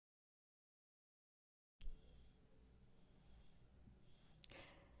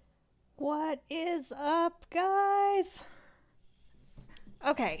What is up, guys?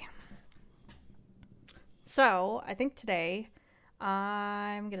 Okay, so I think today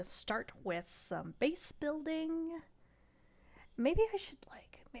I'm gonna start with some base building. Maybe I should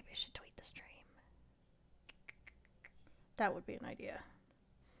tweet the stream. That would be an idea.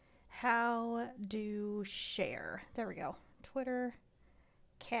 How do share? There we go. Twitter,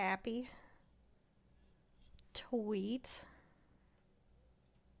 Cappy, tweet.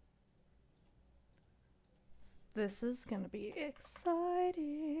 This is gonna be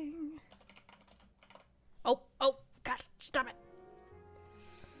exciting. Oh, gosh, stop it.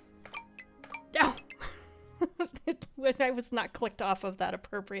 No. I was not clicked off of that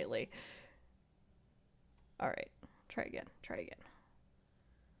appropriately. All right, try again.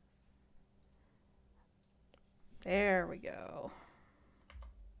 There we go.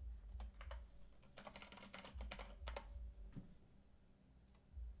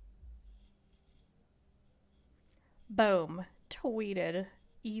 Boom. Tweeted.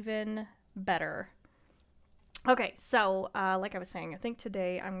 Even better. Okay, so like I was saying, I think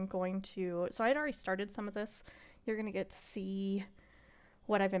today I'm going to... So I had already started some of this. You're going to get to see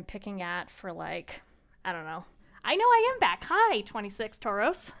what I've been picking at for like... I don't know. I know I am back. Hi, 26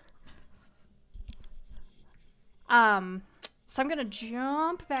 Tauros. So I'm going to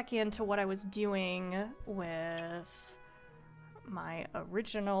jump back into what I was doing with my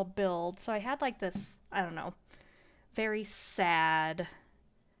original build. So I had like this, I don't know, very sad,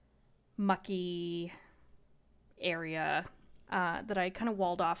 mucky area that I kind of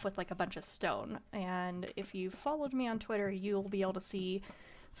walled off with like a bunch of stone. And if you followed me on Twitter, you'll be able to see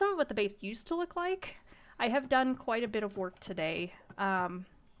some of what the base used to look like. I have done quite a bit of work today. I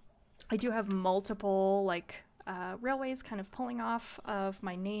do have multiple like railways kind of pulling off of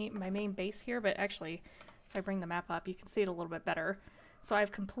my main base here, but actually if I bring the map up you can see it a little bit better. So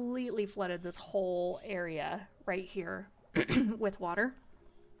I've completely flooded this whole area right here with water.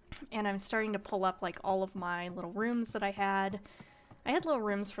 And I'm starting to pull up like all of my little rooms that I had. I had little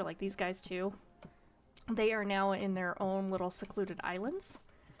rooms for like these guys too. They are now in their own little secluded islands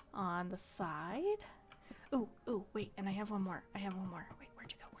on the side. Ooh, wait, and I have one more. Wait,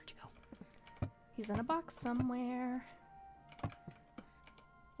 where'd you go? He's in a box somewhere.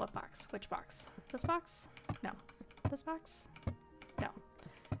 What box? Which box? This box? No. This box? No.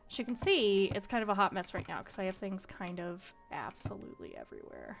 As you can see, it's kind of a hot mess right now because I have things kind of absolutely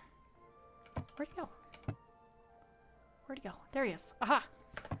everywhere. Where'd he go? There he is. Aha!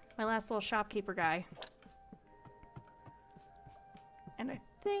 My last little shopkeeper guy. And I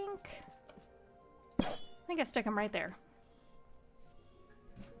think I stick him right there.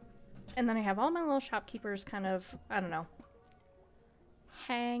 And then I have all my little shopkeepers kind of, I don't know,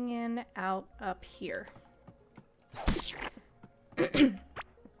 hanging out up here.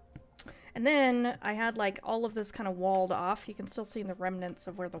 And then I had like all of this kind of walled off. You can still see the remnants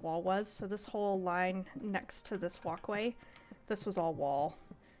of where the wall was. So this whole line next to this walkway, this was all wall.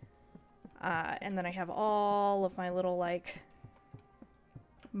 And then I have all of my little like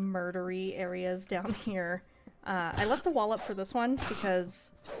murdery areas down here. I left the wall up for this one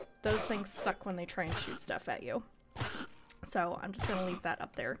because those things suck when they try and shoot stuff at you. So I'm just gonna leave that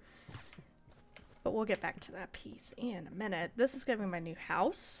up there. But we'll get back to that piece in a minute. This is gonna be my new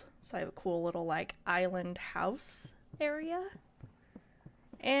house. So I have a cool little like island house area.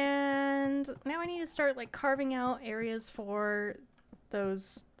 And now I need to start like carving out areas for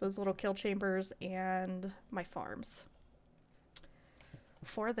those little kill chambers and my farms.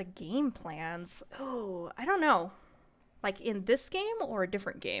 For the game plans, oh, I don't know. Like in this game or a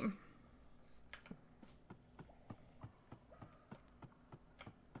different game?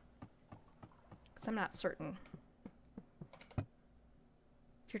 Because I'm not certain.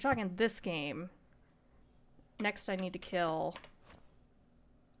 If you're talking this game, next I need to kill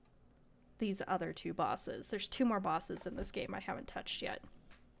these other two bosses. There's 2 more bosses in this game I haven't touched yet.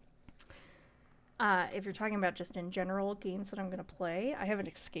 If you're talking about just in general games that I'm going to play, I have an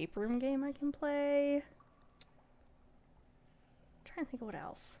escape room game I can play. I'm trying to think of what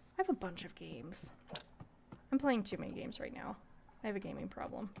else. I have a bunch of games. I'm playing too many games right now. I have a gaming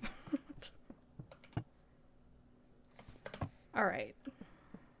problem. Alright.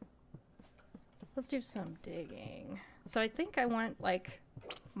 Let's do some digging. So I think I want, like,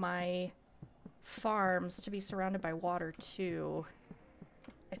 my farms to be surrounded by water, too.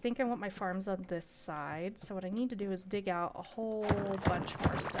 I think I want my farms on this side, so what I need to do is dig out a whole bunch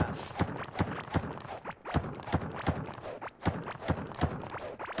more stuff.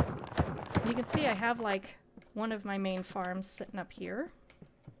 You can see I have like one of my main farms sitting up here.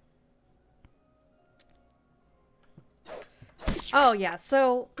 Oh yeah,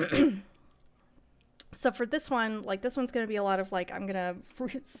 so So for this one, like this one's going to be a lot of like, I'm going to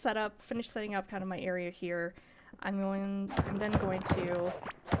finish setting up kind of my area here. I'm then going to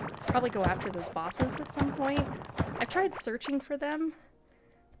probably go after those bosses at some point. I've tried searching for them.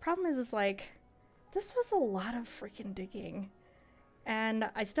 The problem is like, this was a lot of freaking digging. And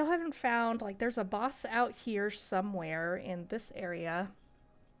I still haven't found, like, there's a boss out here somewhere in this area.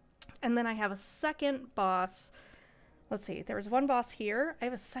 And then I have a second boss. Let's see, there was one boss here. I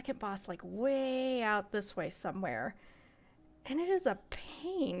have a second boss, like, way out this way somewhere. And it is a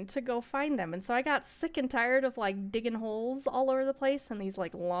pain to go find them. And so I got sick and tired of, like, digging holes all over the place and these,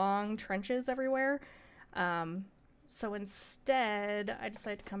 like, long trenches everywhere. So instead, I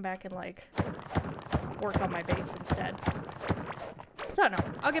decided to come back and, like, work on my base instead. So no,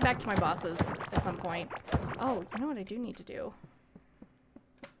 I'll get back to my bosses at some point. Oh, you know what I do need to do?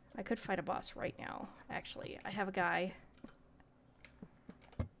 I could fight a boss right now, actually. I have a guy.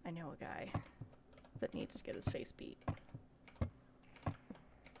 I know a guy that needs to get his face beat.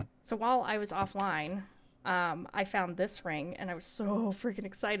 So while I was offline, I found this ring, and I was so freaking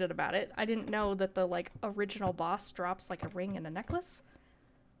excited about it. I didn't know that the, like, original boss drops, like, a ring and a necklace.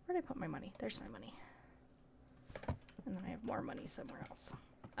 Where did I put my money? There's my money. And then I have more money somewhere else.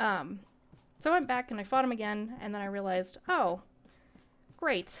 So I went back and I fought him again, and then I realized, oh,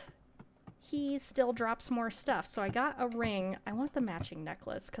 great. He still drops more stuff. So I got a ring. I want the matching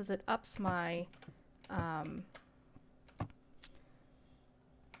necklace because it ups my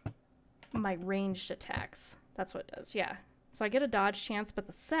my ranged attacks. That's what it does, yeah. So I get a dodge chance, but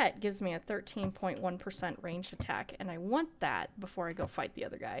the set gives me a 13.1% ranged attack, and I want that before I go fight the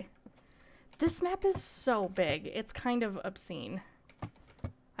other guy. This map is so big, it's kind of obscene.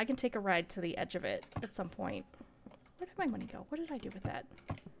 I can take a ride to the edge of it at some point. Where did my money go? What did I do with that?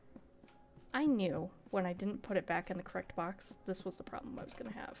 I knew when I didn't put it back in the correct box, this was the problem I was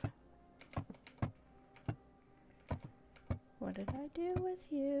going to have. What did I do with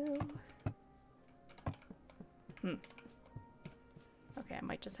you? Okay, I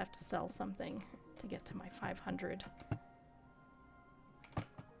might just have to sell something to get to my 500.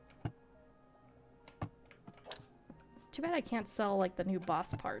 Too bad I can't sell, like, the new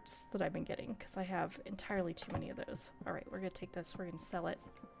boss parts that I've been getting, because I have entirely too many of those. Alright, we're going to take this, we're going to sell it.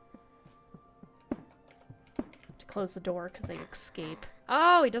 To close the door, because they escape.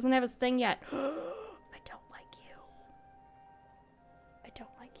 Oh, he doesn't have his thing yet! I don't like you. I don't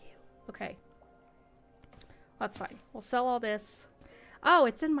like you. Okay. Well, that's fine. We'll sell all this. Oh,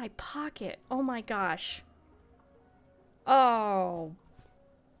 it's in my pocket! Oh my gosh. Oh.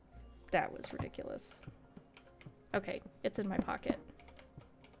 That was ridiculous. Okay, it's in my pocket.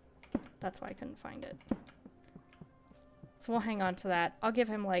 That's why I couldn't find it. So we'll hang on to that. I'll give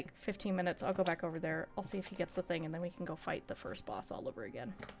him like 15 minutes. I'll go back over there. I'll see if he gets the thing, and then we can go fight the first boss all over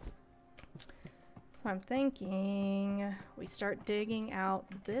again. So I'm thinking we start digging out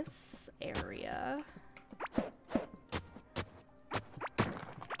this area.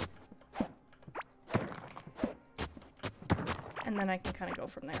 And then I can kind of go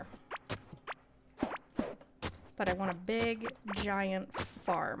from there. But I want a big, giant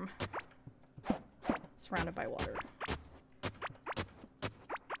farm surrounded by water.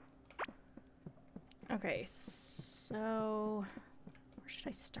 Okay, so where should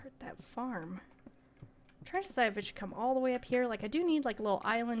I start that farm? I'm trying to decide if it should come all the way up here. Like, I do need like a little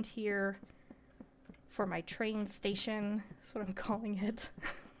island here for my train station. That's what I'm calling it.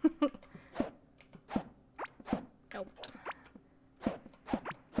 Nope.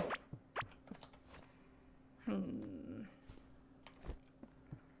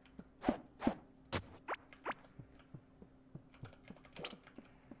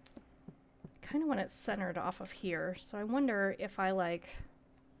 Kind of want it centered off of here, so I wonder if I like,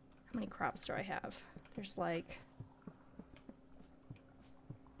 how many crops do I have? There's like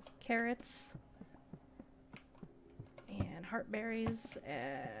carrots and heartberries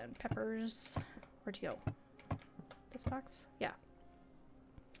and peppers. Where'd you go? This box? Yeah.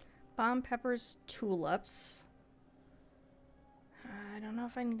 Bomb peppers, tulips. I don't know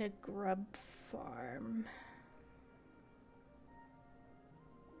if I need a grub farm.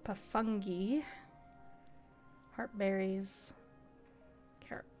 Pafungi, heartberries,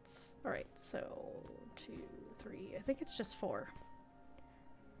 carrots. Alright, so 2, 3, I think it's just 4.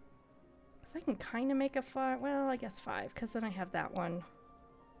 So I can kind of make a 5, well, I guess 5, because then I have that one.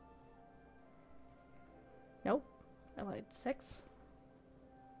 Nope, I lied, 6.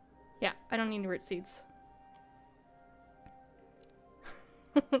 Yeah, I don't need root seeds.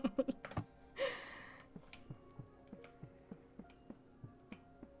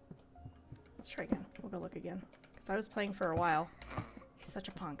 Let's try again. We'll go look again. Because I was playing for a while. He's such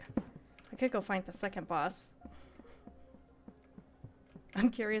a punk. could go find the second boss. I'm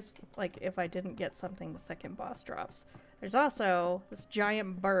curious, like, if I didn't get something the second boss drops. There's also this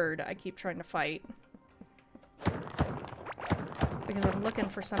giant bird I keep trying to fight. Because I'm looking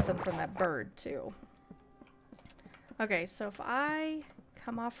for something from that bird, too. Okay, so if I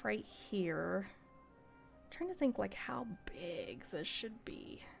come off right here... I'm trying to think, like, how big this should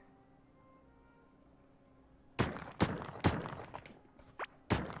be.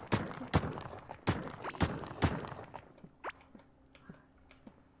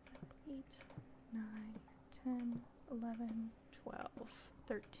 Nine, 10, 11, 12,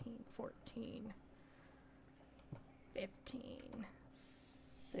 13, 14, 15,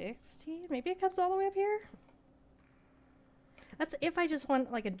 16? Maybe it comes all the way up here? That's if I just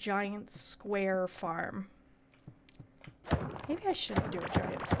want like a giant square farm. Maybe I shouldn't do a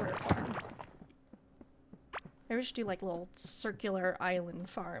giant square farm. Maybe I should do like little circular island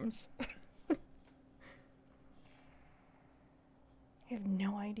farms. I have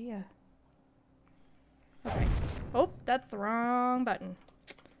no idea. Okay. Oh, that's the wrong button.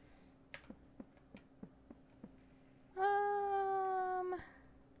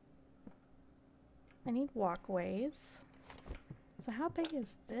 I need walkways. So how big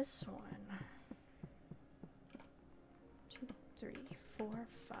is this one? 2, 3, 4,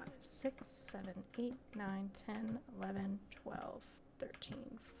 5, 6, 7, 8, 9, 10, 11, 12,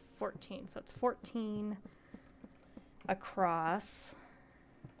 13, 14. So it's 14 across.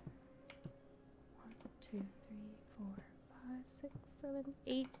 1, 2, 3, 4, 5, 6, 7,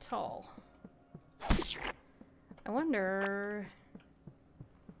 8 tall. I wonder...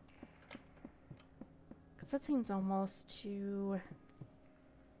 because that seems almost too...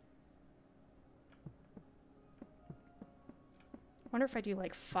 I wonder if I do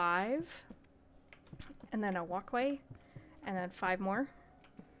like 5 and then a walkway and then 5 more.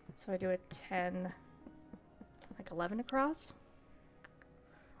 So I do a 10, like 11 across.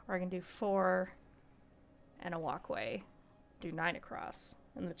 Or I can do 4 and a walkway, do 9 across,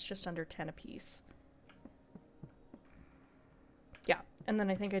 and it's just under 10 apiece. Yeah, and then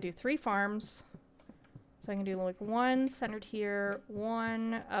I think I do 3 farms. So I can do like 1 centered here,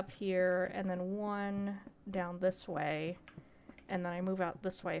 1 up here, and then 1 down this way. And then I move out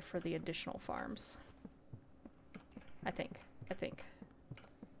this way for the additional farms. I think.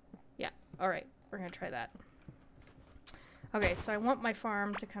 Yeah, alright, we're gonna try that. Okay, so I want my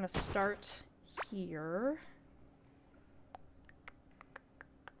farm to kind of start here.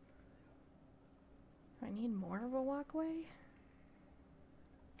 Do I need more of a walkway?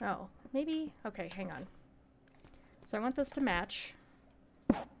 Oh, maybe? Okay, hang on. So I want this to match.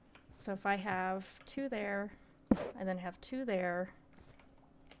 So if I have 2 there, and then have 2 there.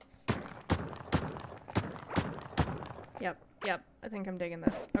 Yep, I think I'm digging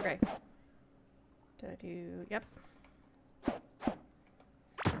this. Okay. Did I do, yep.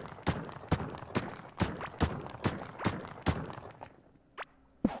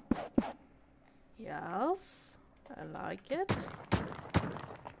 Yes, I like it.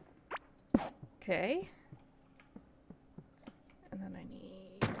 Okay. And then I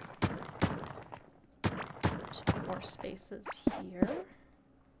need 2 more spaces here.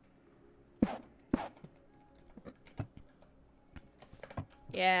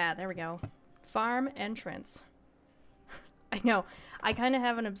 Yeah, there we go. Farm entrance. I know. I kind of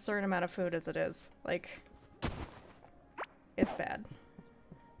have an absurd amount of food as it is. Like, it's bad.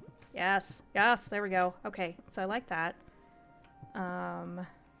 Yes, there we go. Okay, so I like that.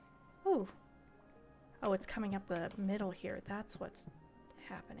 Ooh. Oh, it's coming up the middle here. That's what's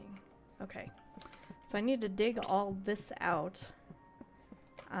happening. Okay. So I need to dig all this out.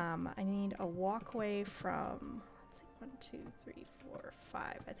 I need a walkway from, let's see, 1, 2, 3, 4,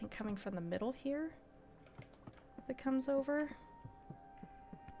 5. I think coming from the middle here that comes over.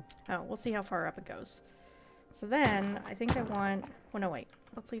 Oh, we'll see how far up it goes. So then I think I want, oh no, wait.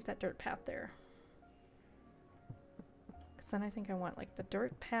 Let's leave that dirt path there. Because then I think I want like the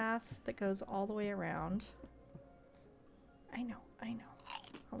dirt path that goes all the way around. I know.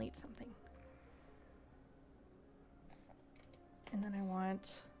 I'll need something. And then I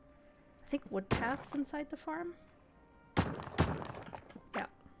want, I think, wood paths inside the farm. Yeah.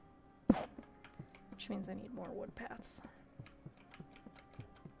 Which means I need more wood paths.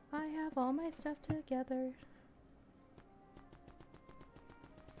 I have all my stuff together.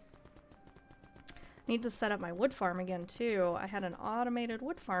 Need to set up my wood farm again too. I had an automated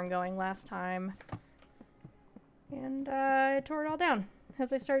wood farm going last time. And I tore it all down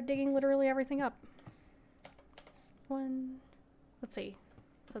as I started digging literally everything up. Let's see.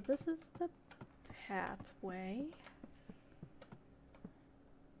 So this is the pathway.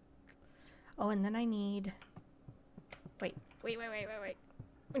 Oh, and then I need... Wait. We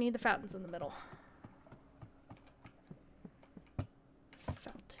need the fountains in the middle.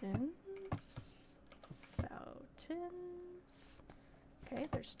 Fountains. Fountains. Okay,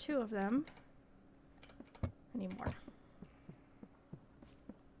 there's 2 of them. I need more.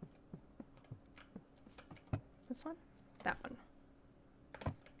 This one? That one.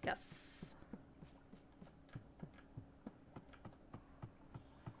 Yes.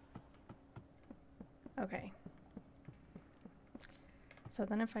 Okay. So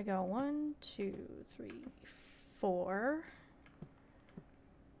then if I go 1, 2, 3, 4,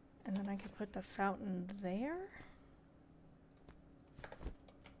 and then I could put the fountain there.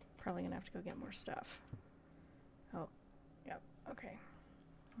 Probably gonna have to go get more stuff. Oh, yep, okay.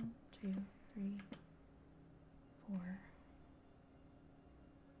 1, 2, 3,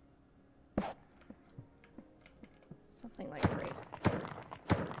 4. Something like right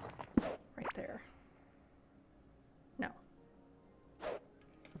there. No.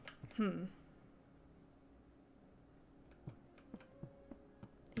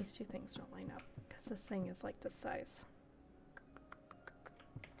 These 2 things don't line up because this thing is like this size.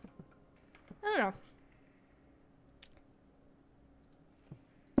 I don't know.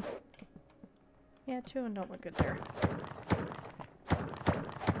 Yeah, 2 of them don't look good there.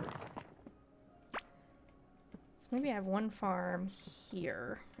 So maybe I have 1 farm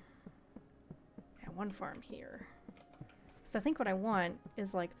here. Yeah, 1 farm here. So I think what I want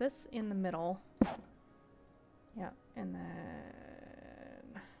is like this in the middle. Yeah, and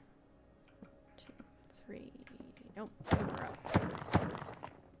then 2, 3. Nope, more up.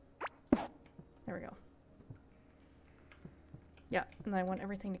 There we go. Yeah, and I want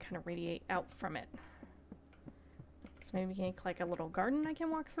everything to kind of radiate out from it. So maybe we can make like a little garden I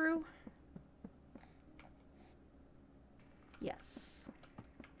can walk through. Yes.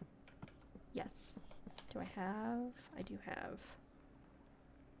 Yes. Do I have? I do have.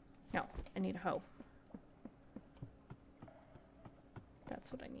 No, I need a hoe.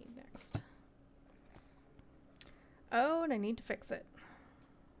 That's what I need next. Oh, and I need to fix it.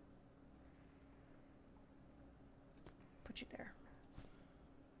 Put you there.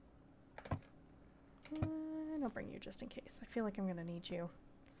 And I'll bring you just in case. I feel like I'm gonna need you.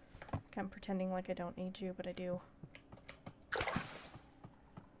 Like I'm pretending like I don't need you, but I do.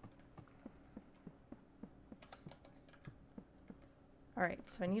 Alright,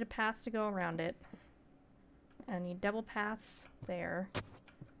 so I need a path to go around it. I need double paths there.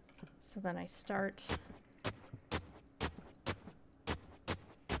 So then I start...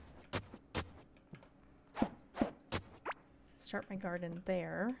 Start my garden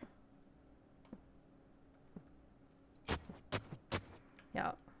there.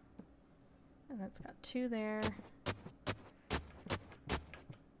 Yeah. And that's got 2 there.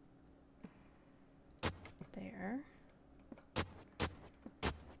 There.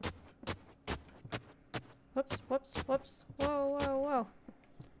 Whoops, whoops, whoops. Whoa, whoa, whoa.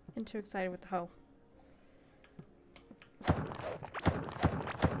 I'm too excited with the hoe.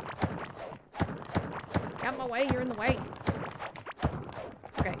 Get out of my way, you're in the way.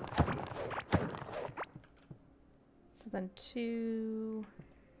 Okay. So then 2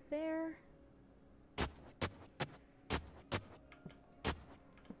 there.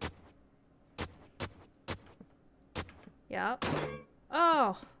 Yep.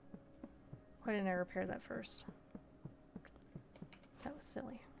 Oh! Why didn't I repair that first? That was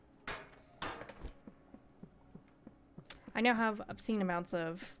silly. I now have obscene amounts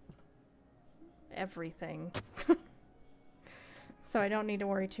of everything. So I don't need to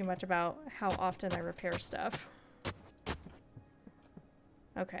worry too much about how often I repair stuff.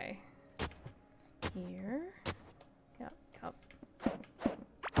 Okay. Here. Yep, yep.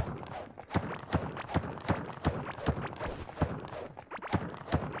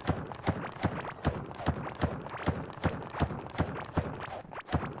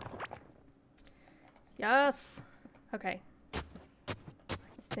 Yes! Okay. I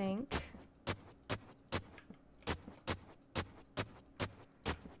think...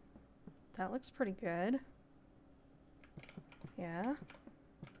 that looks pretty good. Yeah.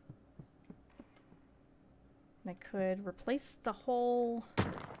 And I could replace the whole...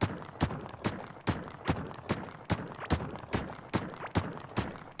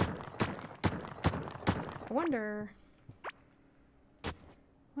 I wonder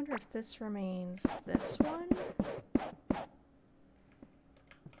if this remains this one.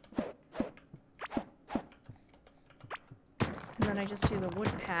 And then I just do the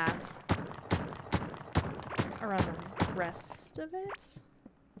wood path around the rest of it.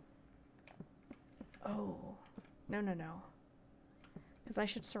 Oh, no. Because Because I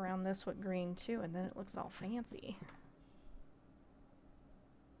should surround this with green too, and then it looks all fancy.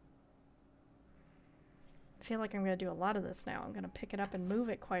 I feel like I'm going to do a lot of this now. I'm going to pick it up and move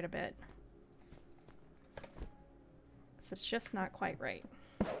it quite a bit. So it's just not quite right.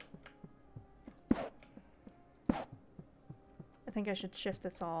 I think I should shift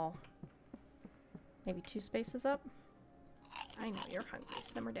this all maybe 2 spaces up. I know you're hungry.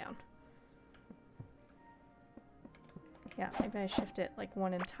 Simmer down. Yeah, maybe I shift it like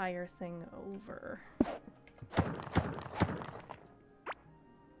one entire thing over.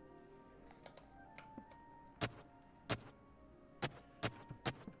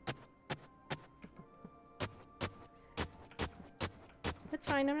 It's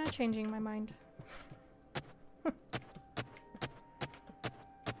fine, I'm not changing my mind.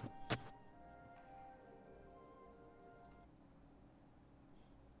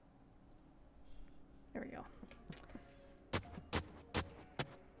 There we go.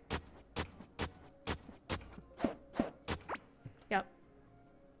 Yep.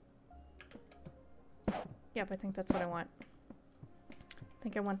 Yep, I think that's what I want. I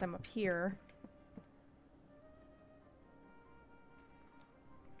think I want them up here.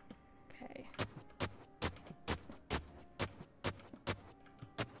 Okay.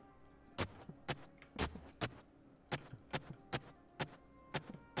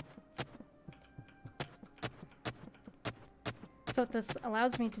 So what this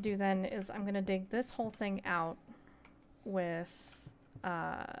allows me to do then is I'm going to dig this whole thing out with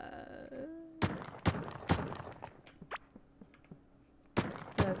the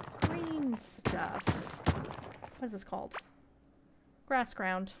green stuff. What is this called? Grass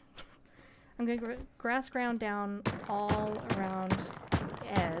ground. I'm going to grass ground down all around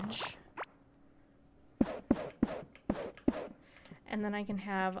the edge. And then I can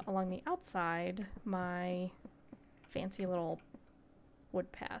have along the outside my fancy little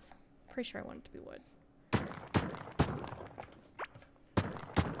wood path. Pretty sure I want it to be wood.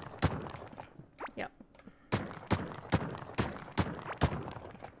 Yep.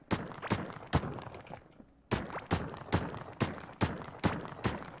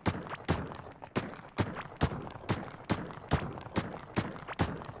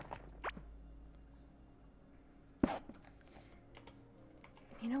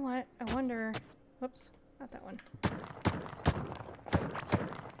 You know what? I wonder... Whoops, not that one.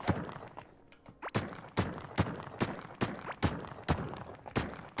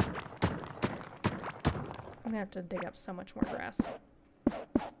 I'm gonna have to dig up so much more grass.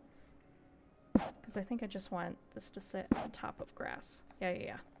 Because I think I just want this to sit on top of grass.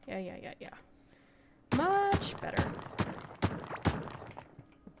 Yeah. Much better.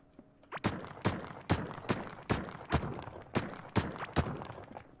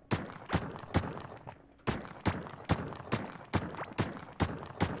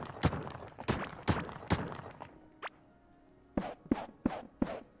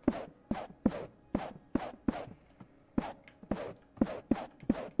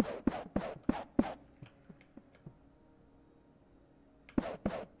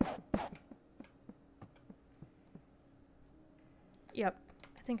 Yep,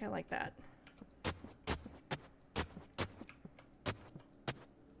 I think I like that.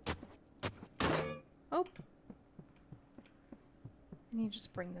 Oh! I need to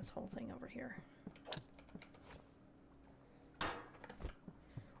just bring this whole thing over here.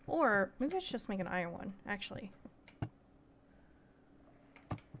 Or, maybe I should just make an iron one, actually. Do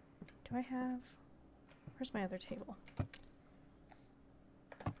I have... Where's my other table?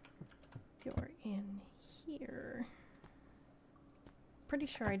 You're in here. Pretty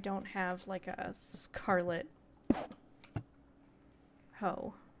sure I don't have like a scarlet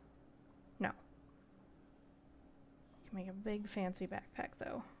hoe. No. Can make a big fancy backpack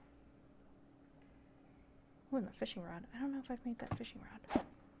though. Oh, and the fishing rod. I don't know if I've made that fishing rod.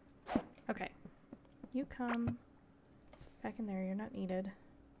 Okay. You come back in there. You're not needed.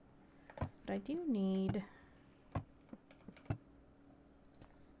 But I do need...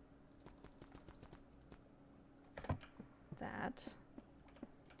 that.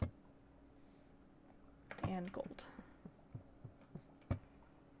 And gold.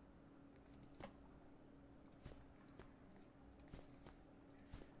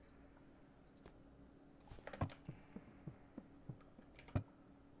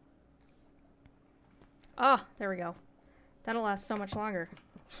 Ah, there we go. That'll last so much longer.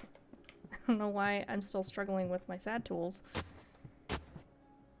 I don't know why I'm still struggling with my sad tools.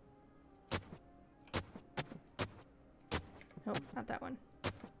 Nope, not that one.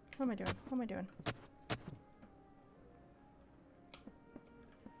 What am I doing? What am I doing?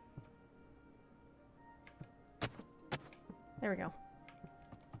 There we go.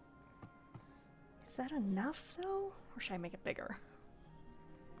 Is that enough, though? Or should I make it bigger?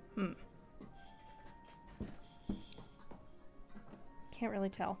 Can't really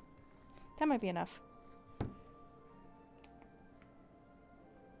tell. That might be enough.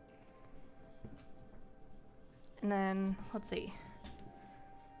 And then, let's see.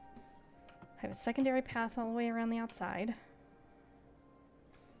 I have a secondary path all the way around the outside.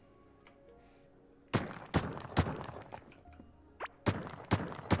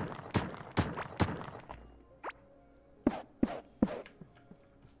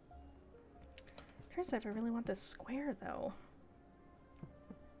 Curious if I really want this square, though.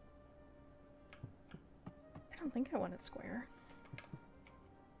 I don't think I want it square.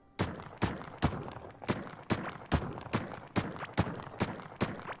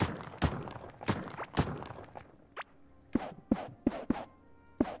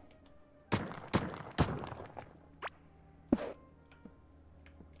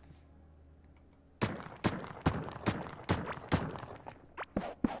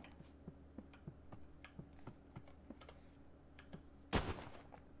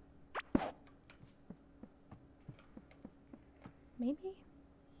 Maybe?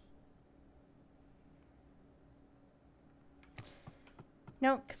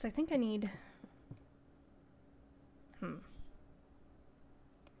 No, because I think I need...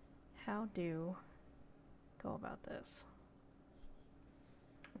 How do go about this?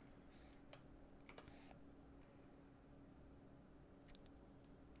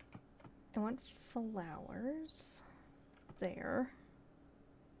 I want flowers there.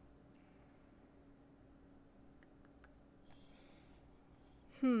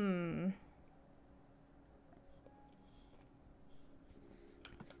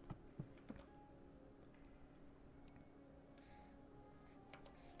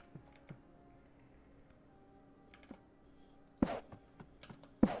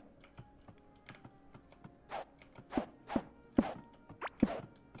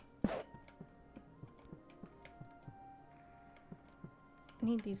 I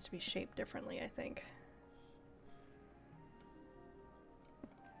need these to be shaped differently, I think.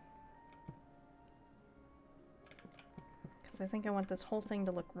 Because I think I want this whole thing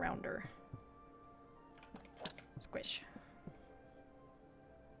to look rounder. Squish.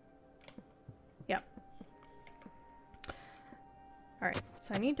 Yep. Alright,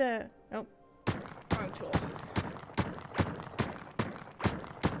 so I need to... Oh, wrong tool.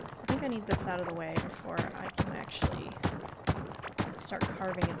 I think I need this out of the way before I can actually start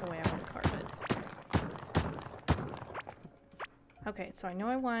carving it the way I want to carve it. Okay, so I know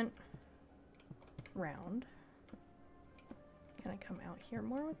I want round. Can I come out here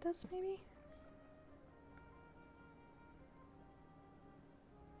more with this, maybe?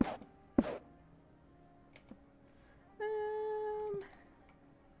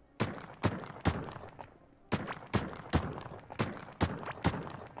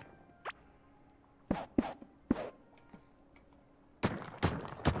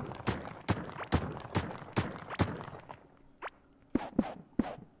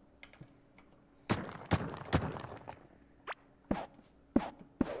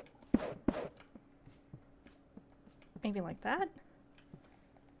 Maybe like that?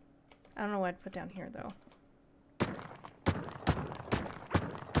 I don't know what I'd put down here, though.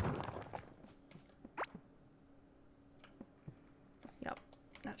 Yep,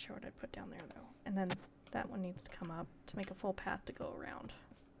 not sure what I'd put down there, though. And then that one needs to come up to make a full path to go around.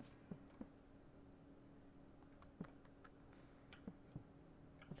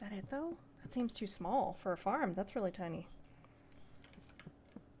 Is that it, though? That seems too small for a farm. That's really tiny.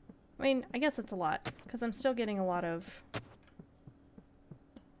 I mean, I guess it's a lot, because I'm still getting a lot of...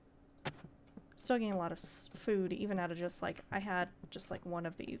 food, even out of just like... I had just like one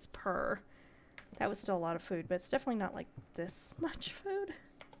of these per. That was still a lot of food, but it's definitely not like this much food.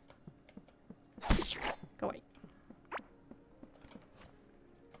 Go away.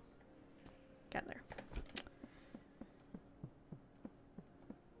 Get there.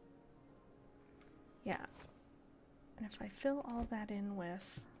 Yeah. And if I fill all that in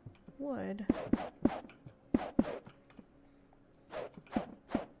with wood...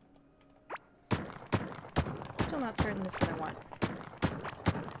 Still not certain this is what I want.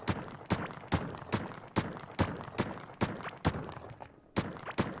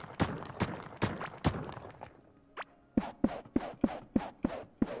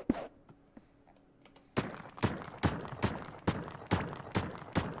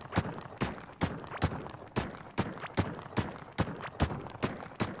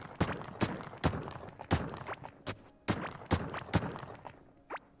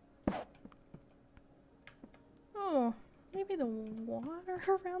 the water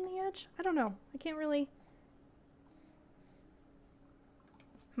around the edge? I don't know. I can't really...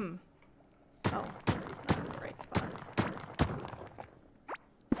 Oh, this is not in the right spot.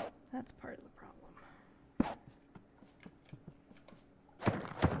 That's part of the problem.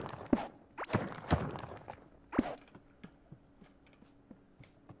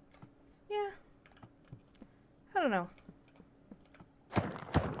 Yeah. I don't know.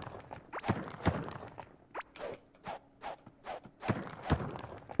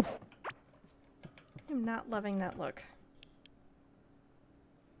 I'm not loving that look.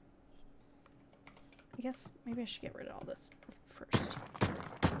 I guess maybe I should get rid of all this first.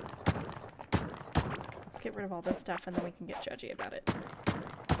 Let's get rid of all this stuff and then we can get judgy about it.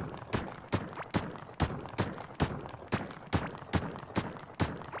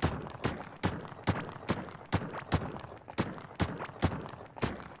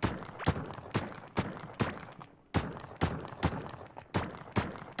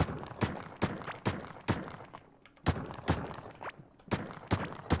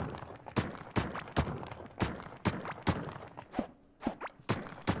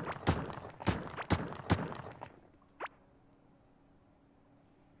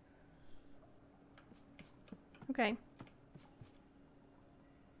 Okay.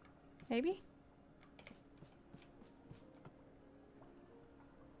 Maybe?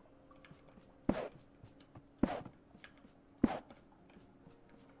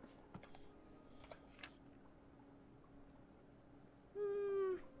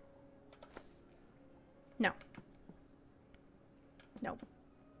 No. No.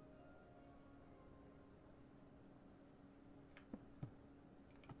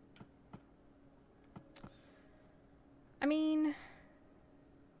 I mean...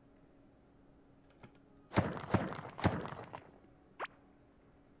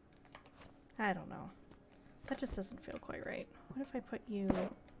 I don't know. That just doesn't feel quite right. What if I put you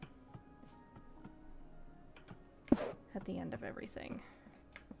at the end of everything?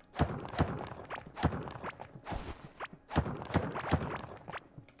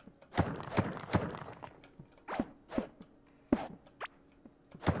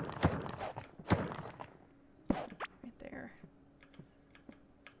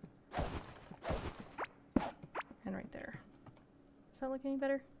 Does that look any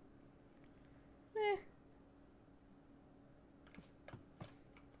better? Eh.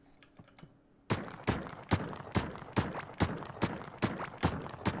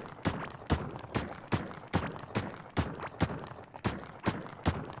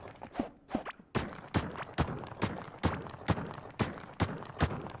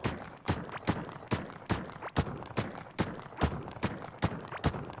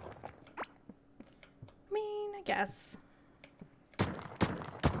 I guess. I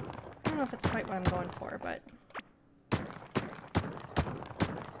don't know if it's quite what I'm going for, but...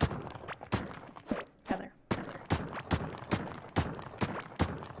 Heather.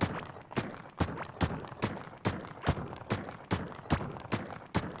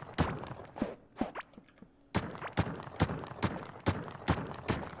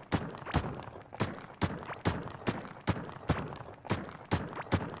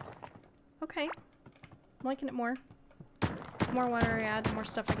 Okay. I'm liking it more. The more water I add, the more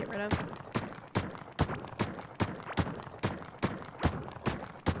stuff I get rid of.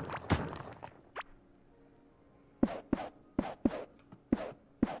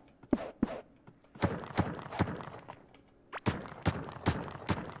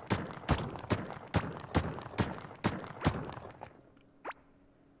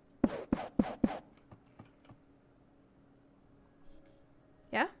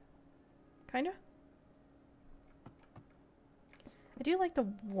 Yeah? Kinda? I do like the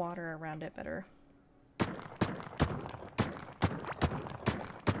water around it better.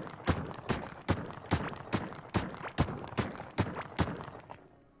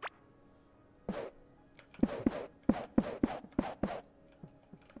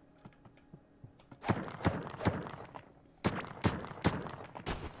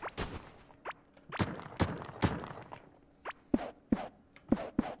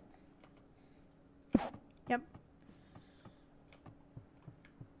 Yep.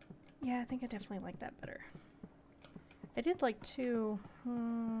 Yeah, I think I definitely like that better. I did like to...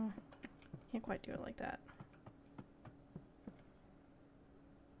 can't quite do it like that.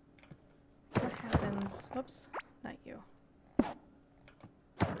 What happens... Whoops, not you.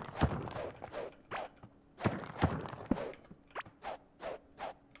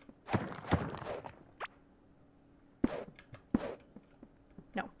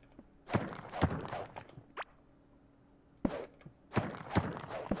 No.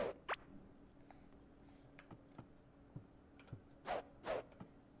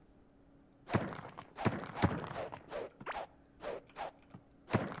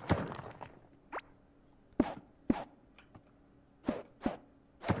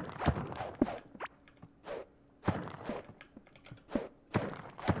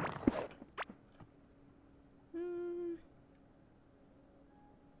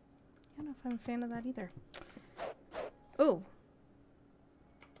 if I'm a fan of that either. Ooh.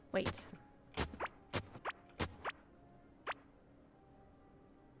 Wait.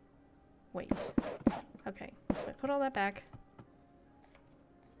 Wait. Okay, so I put all that back.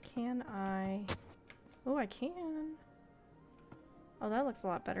 Can I... Oh, I can. Oh, that looks a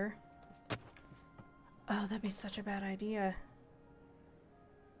lot better. Oh, that'd be such a bad idea.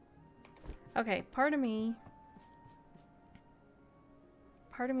 Okay, part of me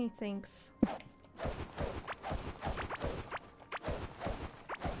thinks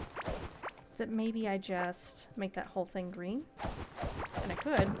that maybe I just make that whole thing green. And I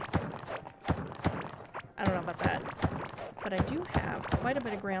could. I don't know about that. But I do have quite a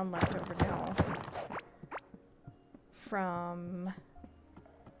bit of ground left over now from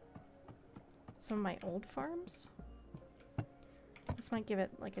some of my old farms. This might give it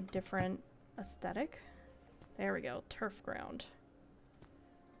like a different aesthetic. There we go, turf ground.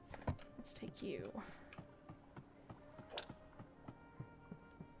 Let's take you.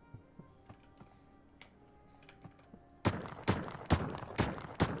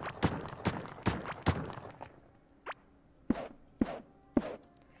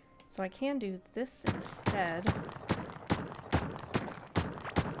 So I can do this instead.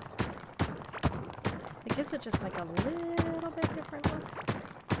 It gives it just like a little bit different look.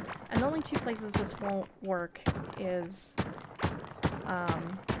 And the only two places this won't work is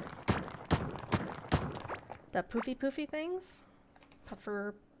the poofy things.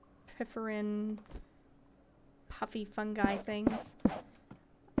 Pifferin, puffy fungi things.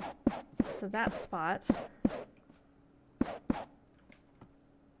 So that spot.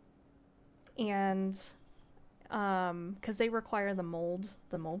 And because they require the mold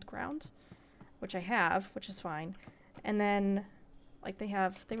ground, which I have, which is fine. And then like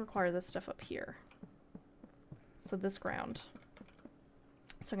they require this stuff up here. So this ground.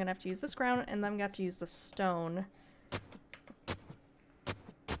 So I'm gonna have to use this ground, and then I'm gonna have to use the stone.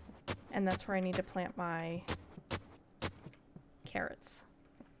 And that's where I need to plant my carrots.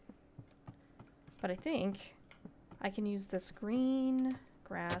 But I think I can use this green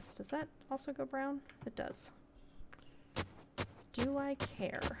grass. Does that also go brown? It does. Do I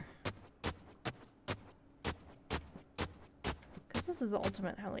care? Because this is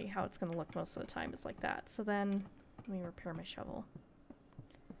ultimately how it's going to look most of the time, is like that. So then, let me repair my shovel.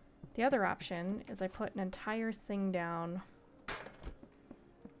 The other option is I put an entire thing down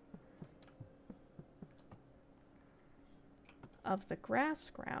of the grass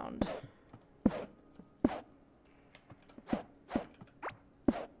ground.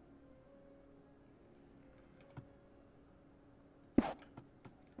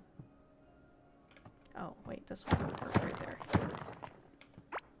 Oh, wait, this one won't work right there.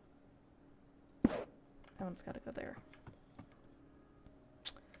 That one's got to go there.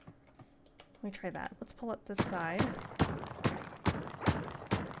 Let me try that. Let's pull up this side.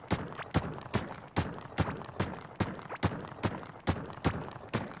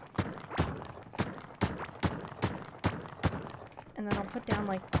 And then I'll put down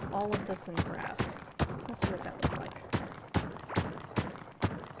like all of this in grass. We'll see what that looks like.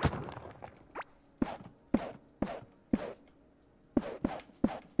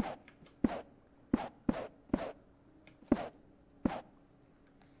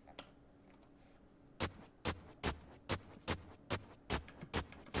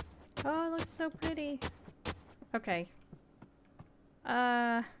 Oh, it looks so pretty. Okay.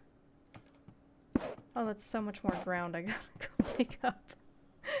 Oh, that's so much more ground I gotta go take up.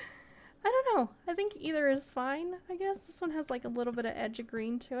 I don't know. I think either is fine, I guess. This one has like a little bit of edge of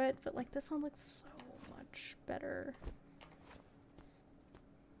green to it, but like this one looks so much better.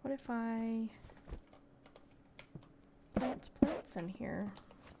 What if I plant plants in here?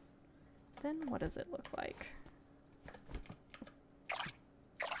 Then what does it look like?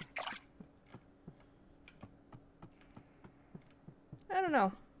 I don't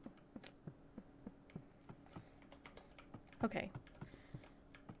know. Okay.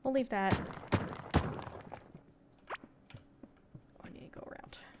 We'll leave that. Oh, I need to go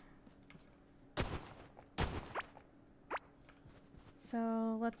around.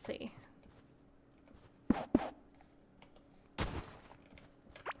 So, let's see.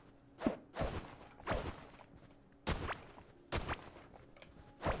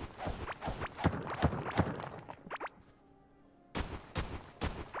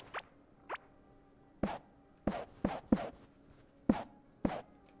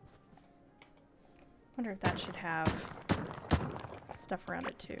 I wonder if that should have stuff around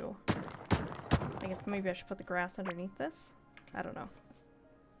it too. Like if maybe I should put the grass underneath this? I don't know.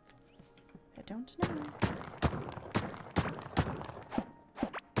 I don't know.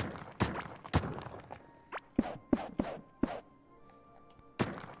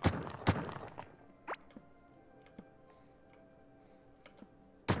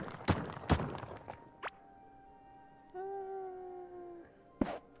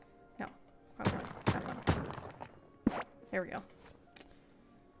 There we go.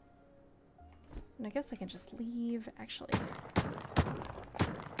 And I guess I can just leave, actually.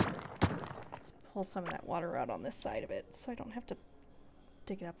 Let's pull some of that water out on this side of it so I don't have to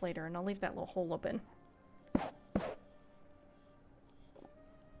dig it up later, and I'll leave that little hole open.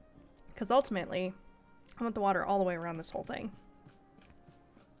 Because ultimately, I want the water all the way around this whole thing.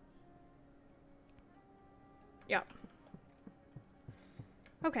 Yeah.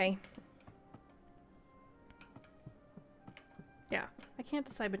 Okay. Yeah, I can't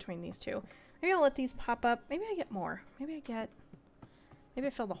decide between these two. Maybe I'll let these pop up. Maybe I get more. Maybe I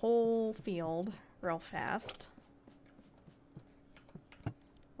fill the whole field real fast.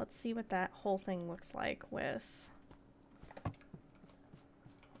 Let's see what that whole thing looks like with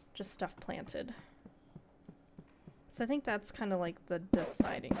just stuff planted. So I think that's kind of like the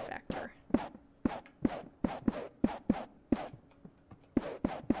deciding factor.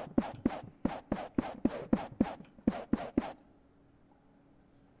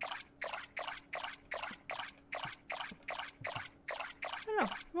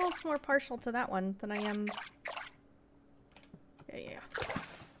 I'm almost more partial to that one than I am. Yeah.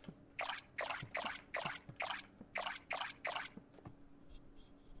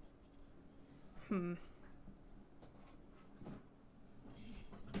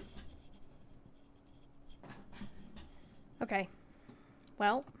 Okay.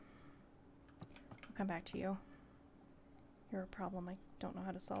 Well, I'll come back to you. You're a problem I don't know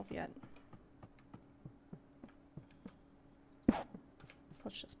how to solve yet. So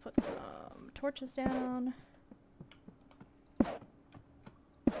let's just put some torches down.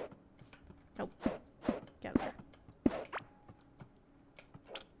 Nope. Get out of there.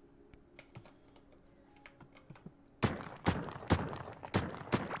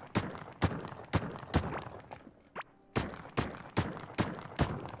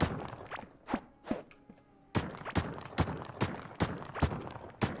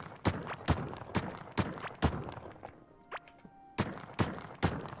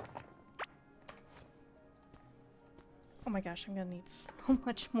 Oh my gosh, I'm gonna need so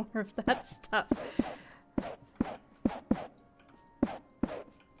much more of that stuff.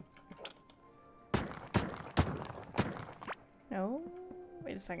 No,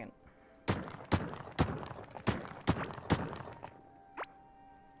 wait a second.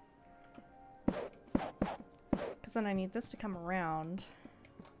 Because then I need this to come around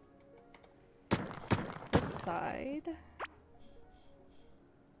this side.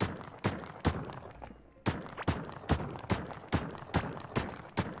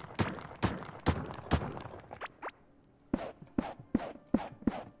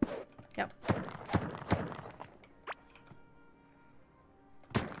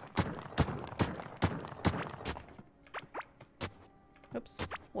 Oops.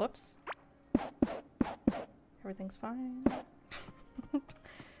 Whoops. Everything's fine.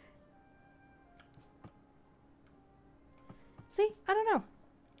 See? I don't know.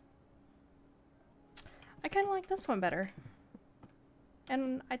 I kind of like this one better.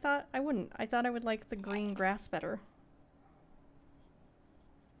 And I thought I wouldn't. I thought I would like the green grass better.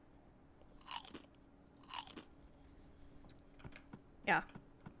 Yeah.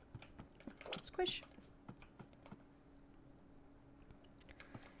 Squish.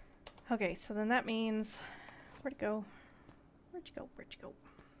 Okay, so then that means, where'd it go? Where'd you go? Where'd you go?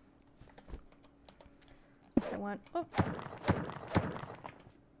 So I want, oh, I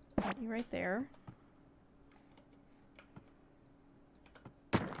want you right there.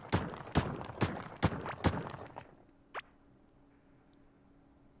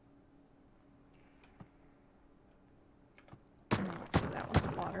 And then let's see, that one's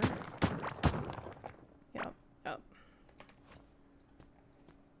water. Yep, yep.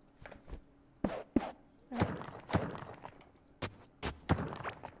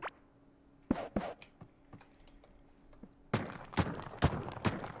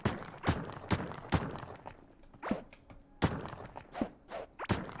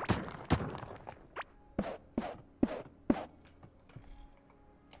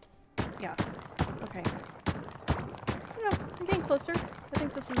 Yeah, okay. I don't know, I'm getting closer. I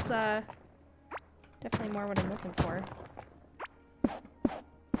think this is definitely more what I'm looking for.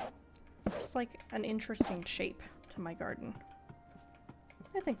 Just like an interesting shape to my garden.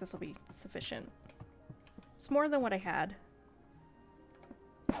 I think this will be sufficient. It's more than what I had.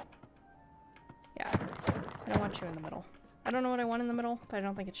 Yeah, I don't want you in the middle. I don't know what I want in the middle, but I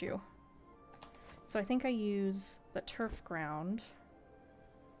don't think it's you. So I think I use the turf ground.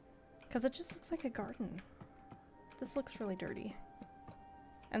 Because it just looks like a garden. This looks really dirty.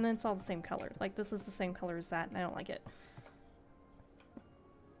 And then it's all the same color. Like, this is the same color as that, and I don't like it.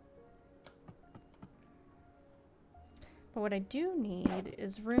 But what I do need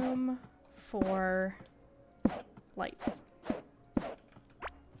is room for lights.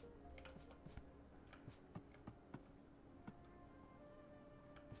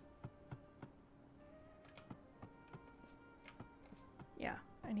 Yeah,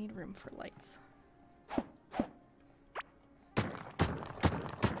 I need room for lights.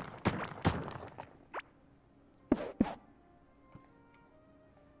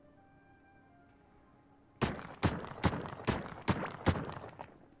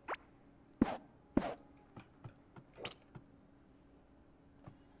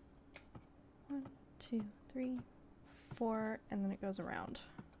 One, two, three, four, and then it goes around.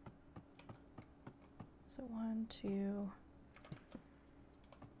 So 1, 2,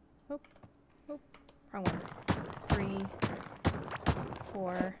 whoop, whoop, wrong one. 3,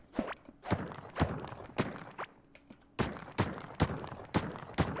 4.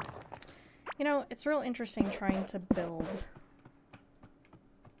 You know, it's real interesting trying to build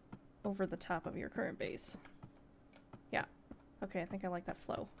over the top of your current base. Yeah. Okay, I think I like that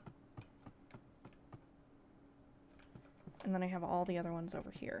flow. And then I have all the other ones over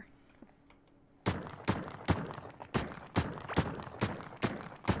here.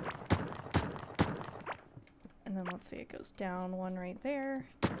 And then let's see, it goes down one right there.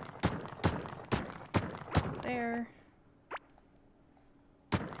 There.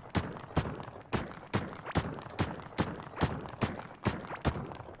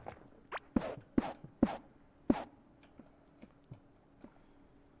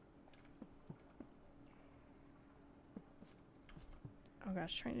 Oh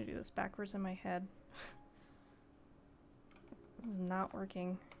gosh, trying to do this backwards in my head. This is not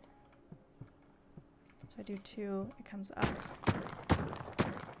working. So I do 2, it comes up.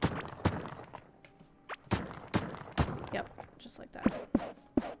 Yep, just like that.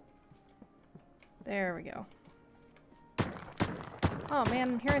 There we go. Oh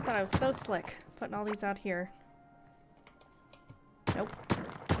man, here I thought I was so slick, putting all these out here. Nope.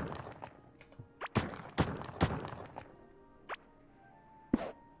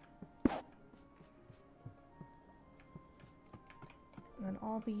 And then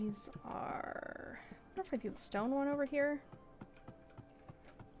all these are... I wonder if I do the stone one over here.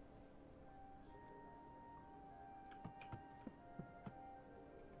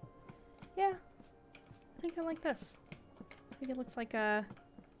 Yeah, I think I like this. I think it looks like a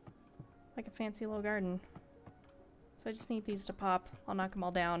fancy little garden. So I just need these to pop. I'll knock them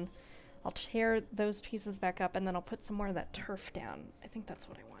all down. I'll tear those pieces back up, and then I'll put some more of that turf down. I think that's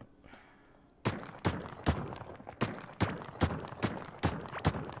what I want.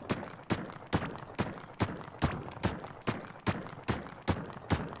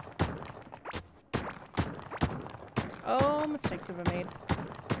 Oh, mistakes have been made.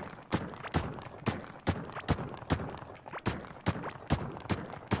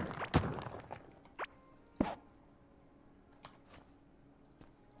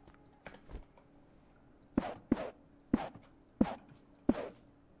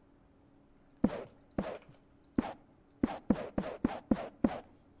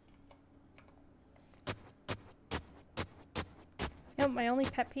 You know, my only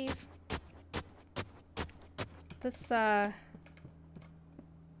pet peeve? This,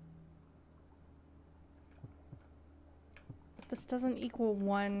 this doesn't equal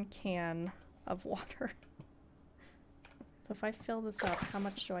 1 can of water. So if I fill this up, how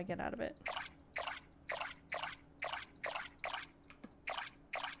much do I get out of it?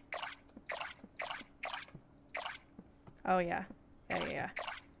 Oh yeah. Yeah.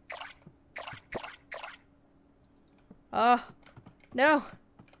 Oh, no!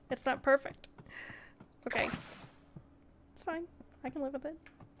 It's not perfect. Okay. It's fine. I can live with it.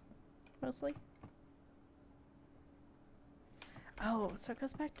 Mostly. Oh, so it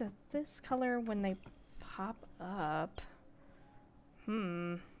goes back to this color when they pop up.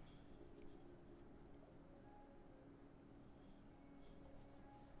 So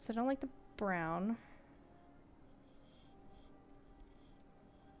I don't like the brown.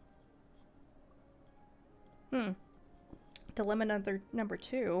 Dilemma number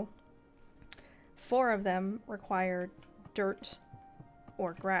 2. 4 of them require dirt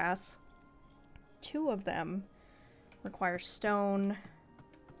or grass. 2 of them require stone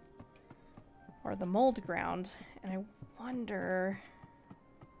or the mold ground. And I wonder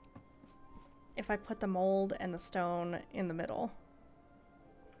if I put the mold and the stone in the middle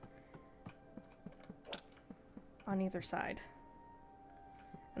on either side.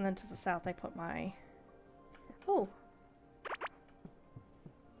 And then to the south I put my... Oh!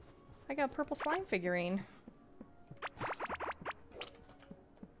 I got a purple slime figurine.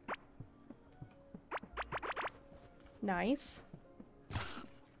 Nice. Did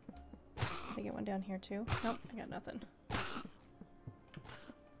I get one down here too? Nope, I got nothing.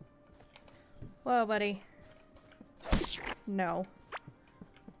 Whoa, buddy. No.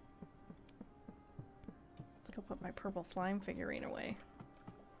 Let's go put my purple slime figurine away.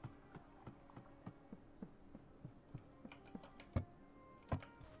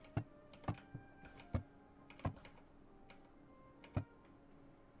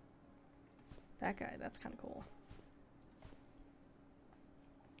 That guy, that's kind of cool.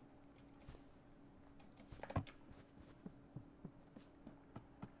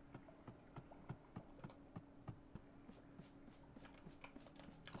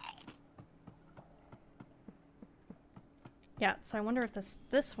 Yeah, so I wonder if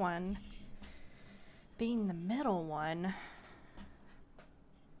this one, being the middle one,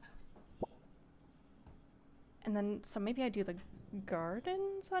 and then, so maybe I do the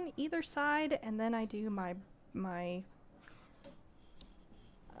gardens on either side, and then I do my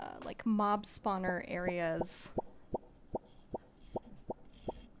like mob spawner areas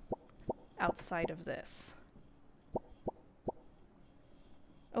outside of this.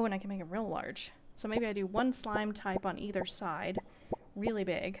 Oh, and I can make it real large. So maybe I do one slime type on either side, really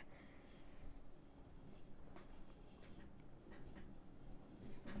big.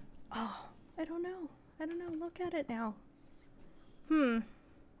 Oh, I don't know. I don't know. Look at it now. Oh,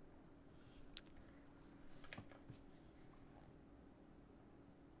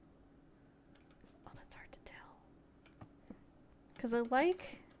 that's hard to tell. 'Cause I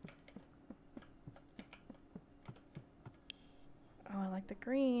like... Oh, I like the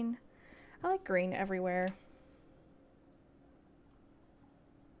green. I like green everywhere.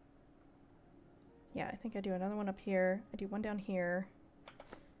 Yeah, I think I do another one up here. I do one down here.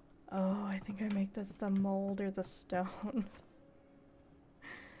 Oh, I think I make this the mold or the stone.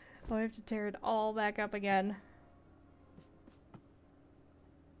 Oh, I have to tear it all back up again.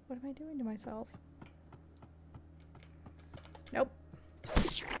 What am I doing to myself? Nope.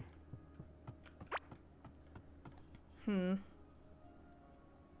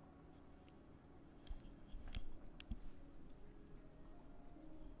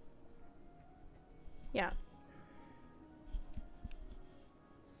 Yeah.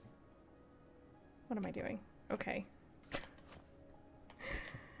 What am I doing? Okay.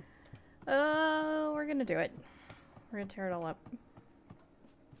 We're gonna do it. We're gonna tear it all up.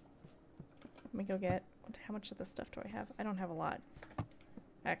 Let me go get... How much of this stuff do I have? I don't have a lot,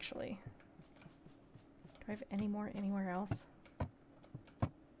 actually. Do I have any more anywhere else?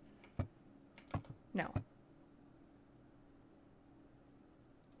 No.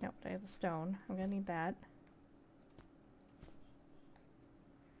 No, but I have the stone. I'm gonna need that.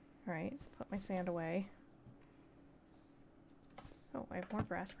 Alright, put my sand away. Oh, I have more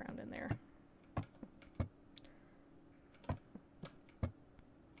grass ground in there.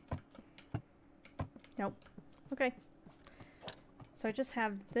 Nope. Okay. So I just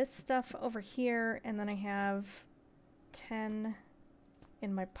have this stuff over here, and then I have 10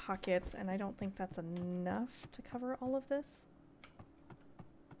 in my pockets, and I don't think that's enough to cover all of this.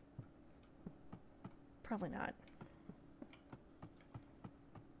 Probably not.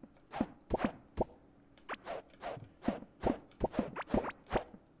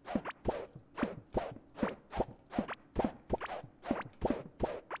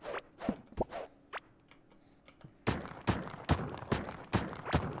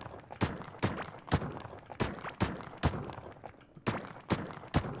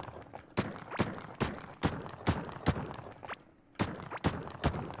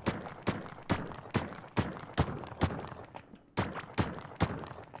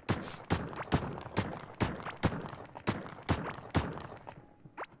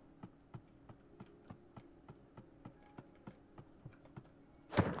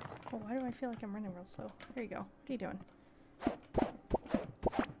 Oh, why do I feel like I'm running real slow? There you go. What are you doing?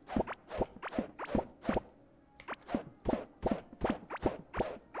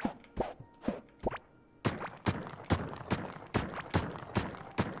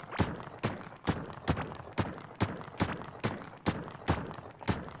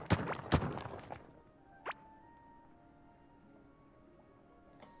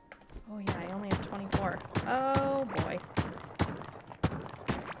 Oh yeah, I only have 24. Oh boy.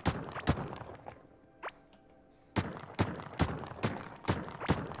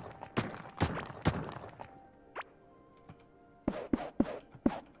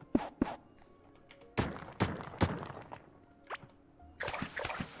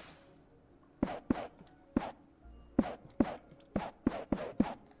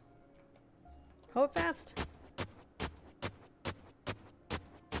 Hoe it fast.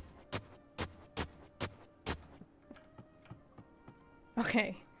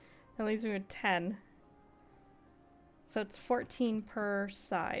 Okay. That leaves me with 10. So it's 14 per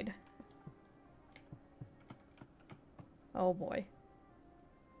side. Oh boy.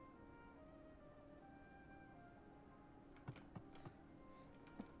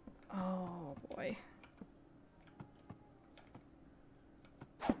 Oh boy.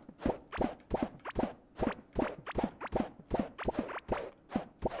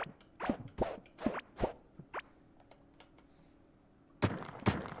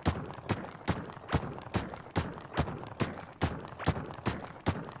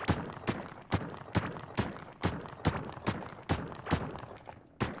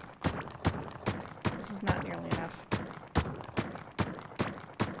 This is not nearly enough.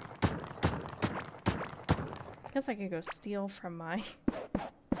 I guess I could go steal from my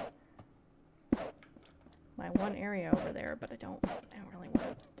one area over there, but I don't really want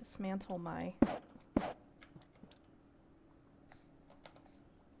to dismantle my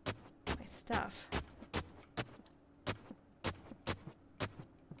stuff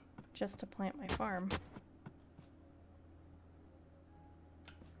just to plant my farm.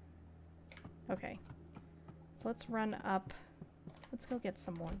 Okay, so let's run up. Let's go get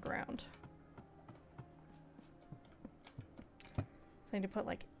some more ground. So I need to put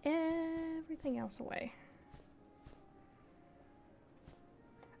like everything else away.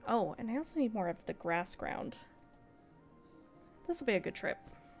 Oh, and I also need more of the grass ground. This will be a good trip.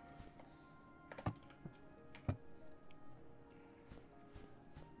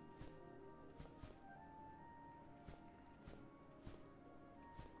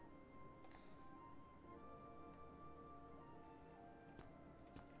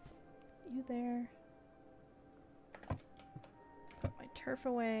 You there. Put my turf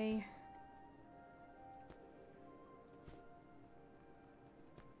away.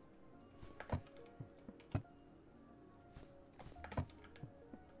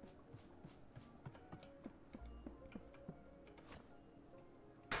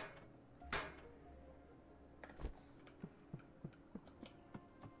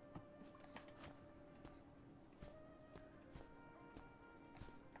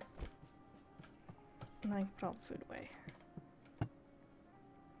 And I can put all the food away.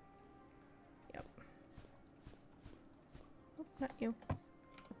 Yep. Oh, not you.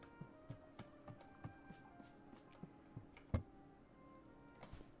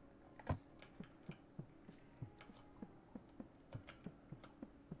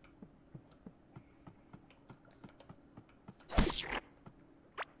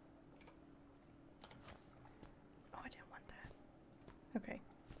 Oh, I didn't want that. Okay.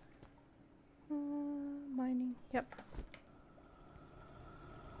 Mining. Yep.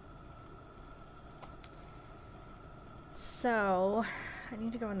 So, I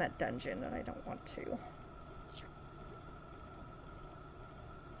need to go in that dungeon, and I don't want to.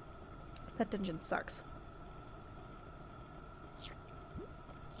 That dungeon sucks.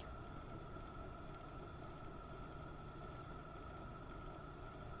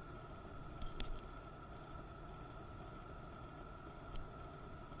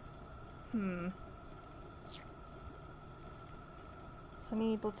 So I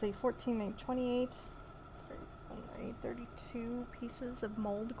need, let's say, 14, maybe 28. I need 32 pieces of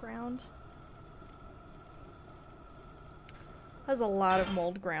mold ground. That's a lot of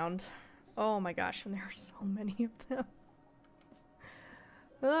mold ground. Oh my gosh, and there are so many of them.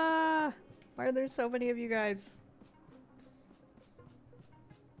 Ah! Why are there so many of you guys?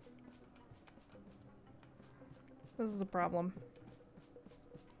 This is a problem.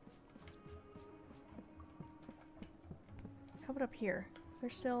 How about up here? Is there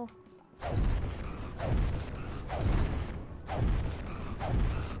still...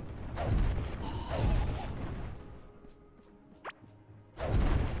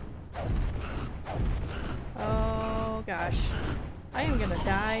 Oh gosh. I am gonna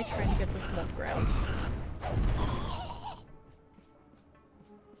die trying to get this mold ground.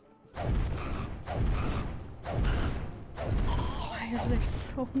 Why are there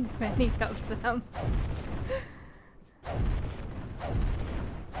so many of them?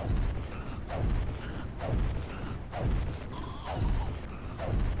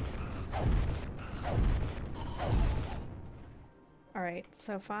 Alright,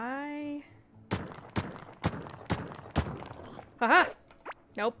 so if I... Haha!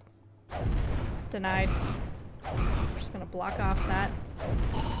 Nope. Denied. I'm just gonna block off that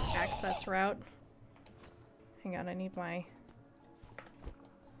access route. Hang on, I need my...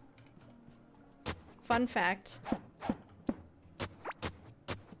 Fun fact.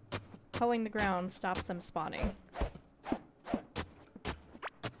 Hoeing the ground stops them spawning.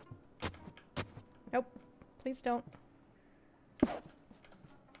 Nope. Please don't.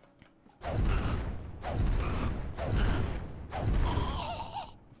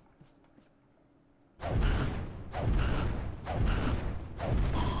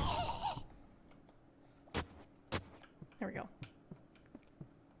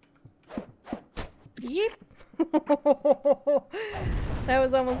 Yeep! That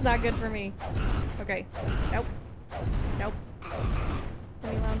was almost not good for me. Okay. Nope. Nope.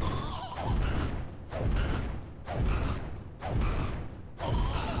 Leave me alone.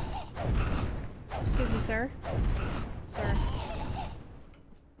 Excuse me, sir. Sir.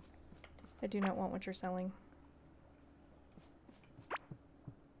 I do not want what you're selling.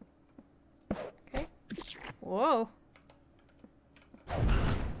 Okay. Whoa.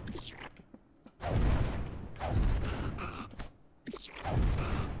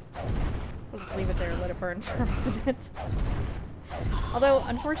 We'll just leave it there and let it burn for a minute. Although,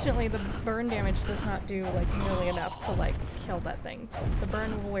 unfortunately, the burn damage does not do, like, nearly enough to, like, kill that thing. The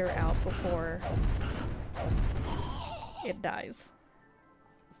burn will wear out before it dies.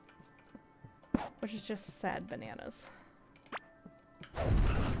 Which is just sad bananas.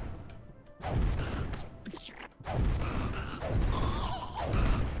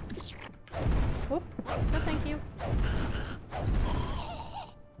 Whoop. No, thank you.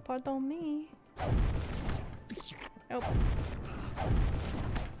 Pardon me. Nope.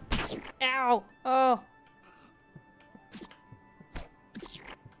 Ow! Oh!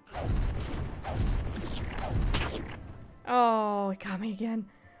 Oh, it got me again.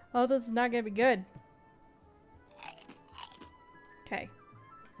 Oh, this is not gonna be good. Okay.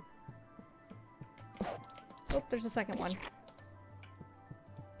 Oh, there's a second one.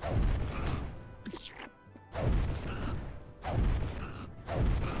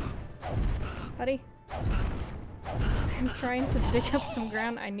 Buddy? I'm trying to dig up some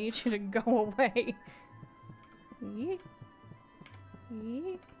ground. I need you to go away. Yeet.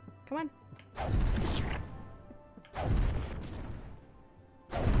 Yeet. Come on.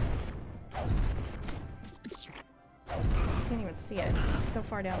 Can't even see it. It's so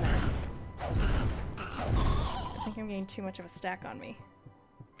far down there. I think I'm getting too much of a stack on me.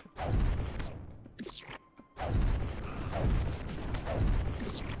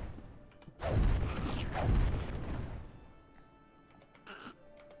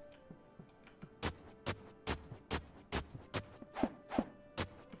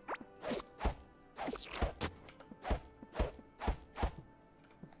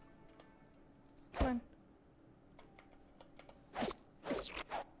 Come on.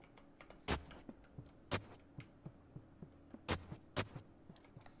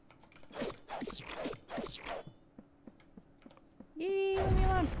 Yee, leave me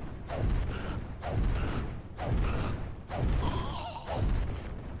alone.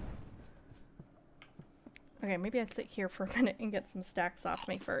 Okay, maybe I sit here for a minute and get some stacks off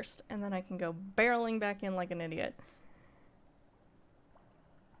me first, and then I can go barreling back in like an idiot.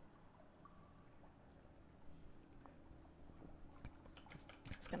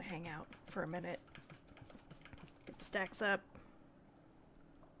 Just gonna hang out for a minute. Get the stacks up.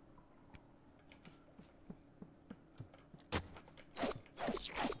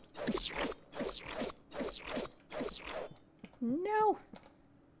 No!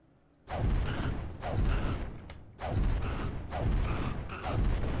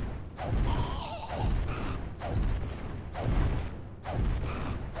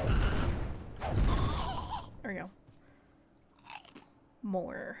 There we go.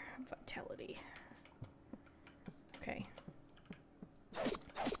 More vitality. Okay.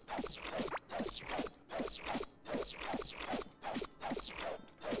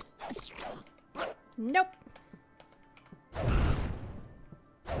 Nope.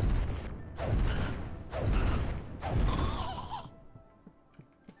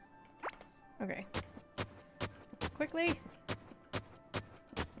 Okay. Quickly.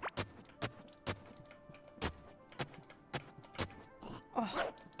 Oh.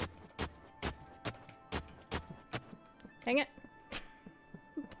 Dang it.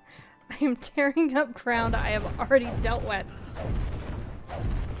 I am tearing up ground I have already dealt with.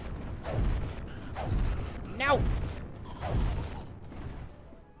 No!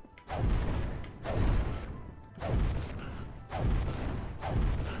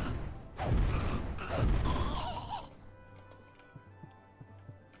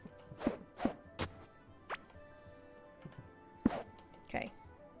 Okay.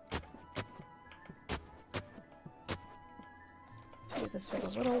 Do this with a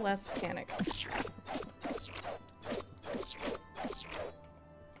little less panic.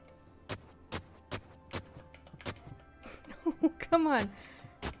 Come on.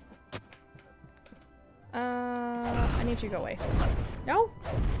 I need you to go away. No!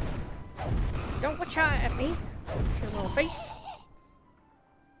 Don't watcha at me. Your little face.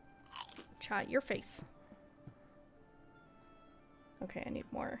 Watcha your face. Okay, I need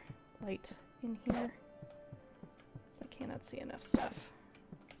more light in here. Because I cannot see enough stuff.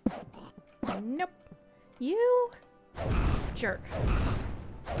 Nope. You jerk.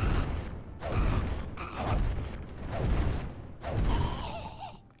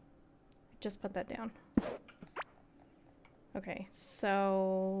 Just put that down. Okay,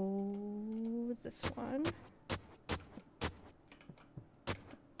 so this one.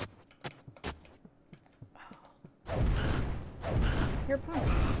 Here, punk.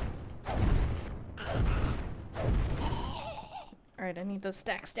 Alright, I need those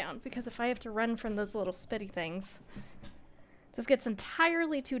stacks down, because if I have to run from those little spitty things, this gets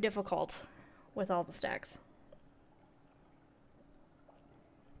entirely too difficult with all the stacks.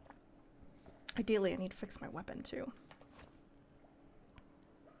 Ideally, I need to fix my weapon, too.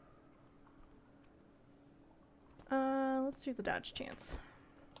 Let's do the dodge chance.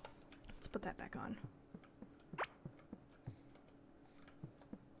 Let's put that back on.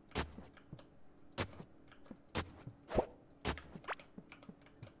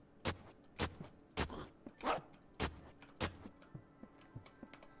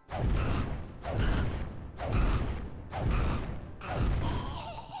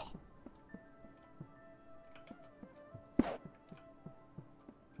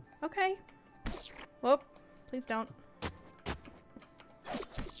 Okay. Whoop. Please don't.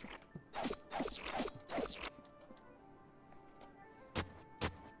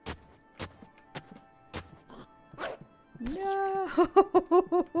 No!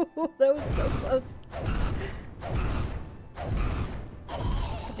 That was so close.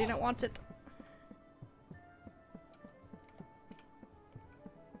 I didn't want it.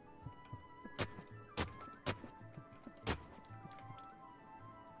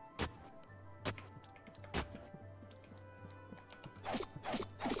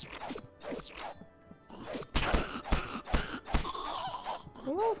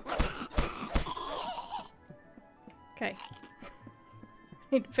 Okay.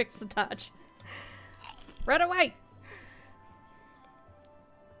 Need to fix the dodge. Run away!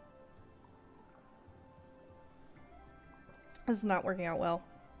 This is not working out well.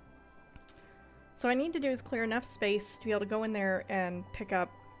 So what I need to do is clear enough space to be able to go in there and pick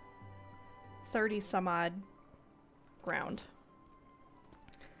up 30 some odd ground.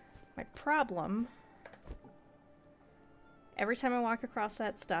 My problem, every time I walk across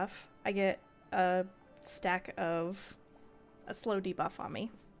that stuff, I get a stack of a slow debuff on me.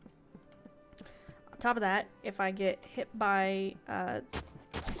 On top of that, if I get hit by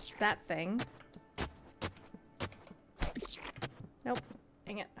that thing... Nope.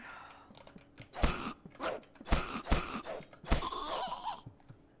 Dang it.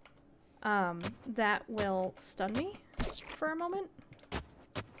 That will stun me for a moment.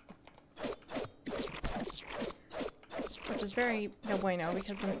 Which is very no bueno,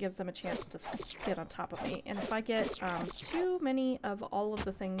 because then it gives them a chance to get on top of me. And if I get too many of all of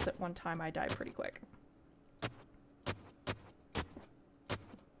the things at one time, I die pretty quick.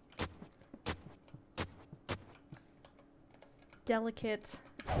 Delicate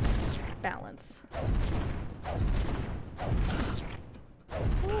balance.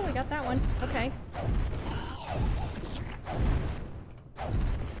 Oh, I got that one. Okay.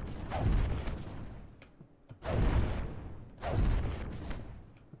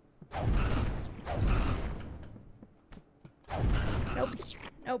 Nope.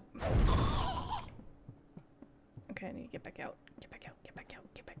 Nope. Okay, I need to get back out. Get back out. Get back out.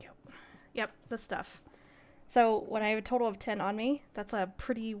 Get back out. Yep, this stuff. So, when I have a total of 10 on me, that's a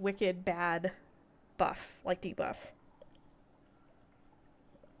pretty wicked bad buff, like debuff.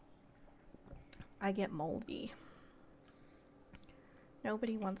 I get moldy.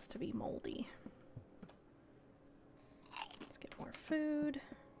 Nobody wants to be moldy. Let's get more food.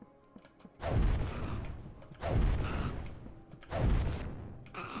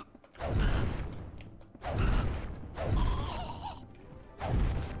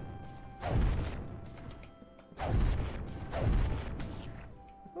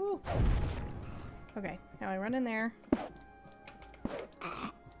 Ooh. Okay, now I run in there.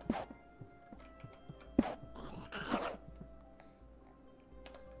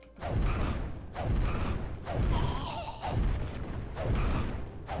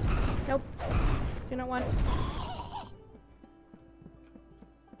 Nope. Do not want.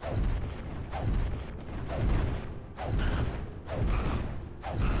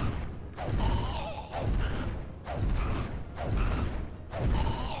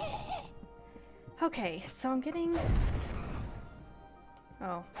 Okay, so I'm getting...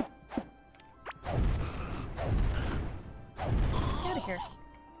 Oh. Get out of here.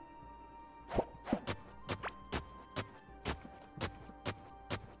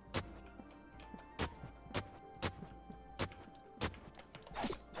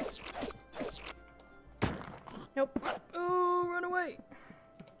 Nope. Oh, run away.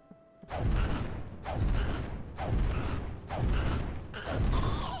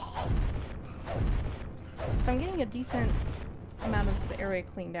 So I'm getting a decent amount of this area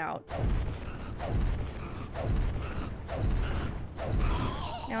cleaned out.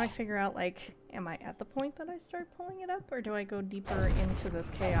 Now I figure out, like, am I at the point that I start pulling it up, or do I go deeper into this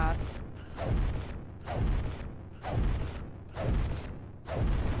chaos?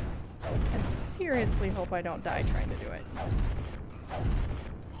 I seriously hope I don't die trying to do it.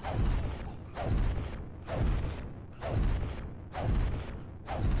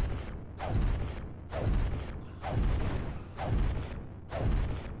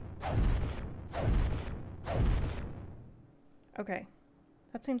 Okay,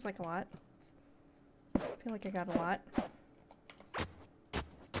 that seems like a lot. I feel like I got a lot.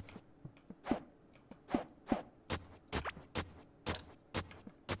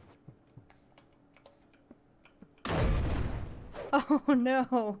 Oh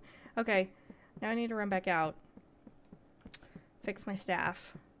no! Okay, now I need to run back out, fix my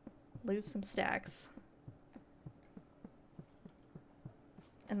staff, lose some stacks,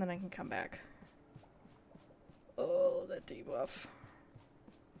 and then I can come back. Oh, that debuff.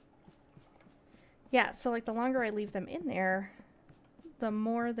 Yeah, so like the longer I leave them in there, the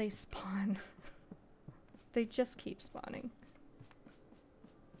more they spawn. They just keep spawning.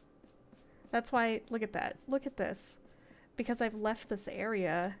 That's why, look at that. Look at this. Because I've left this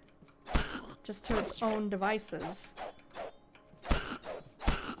area just to its own devices.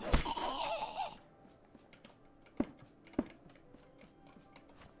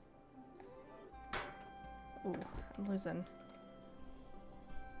 Ooh, I'm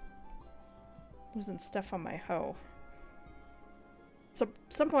losing stuff on my hoe. So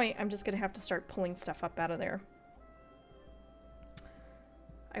at some point I'm just gonna have to start pulling stuff up out of there.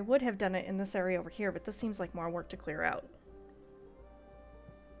 I would have done it in this area over here, but this seems like more work to clear out.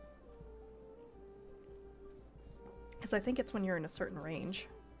 Because I think it's when you're in a certain range.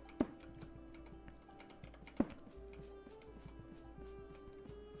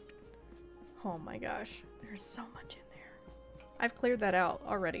 Oh my gosh, there's so much in there. I've cleared that out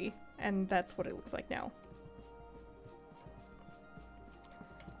already, and that's what it looks like now.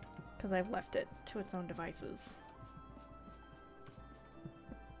 Because I've left it to its own devices.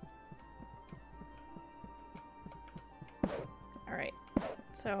 Alright,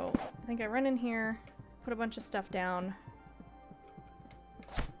 so I think I run in here, put a bunch of stuff down.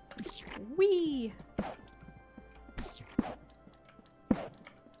 Whee!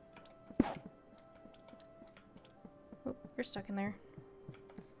 Oh, you're stuck in there.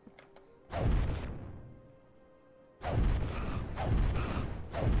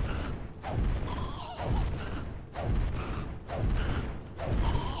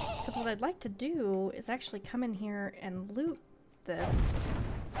 Because what I'd like to do is actually come in here and loot this.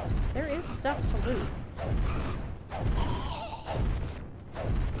 There is stuff to loot.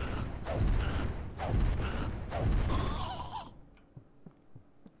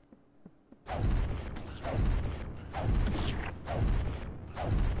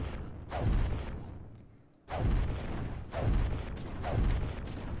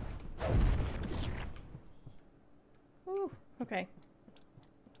 Ooh, okay.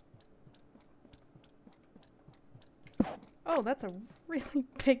 Oh, that's a really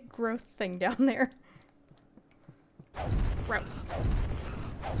big growth thing down there. Gross.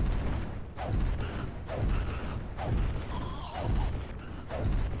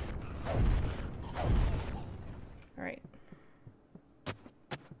 Alright.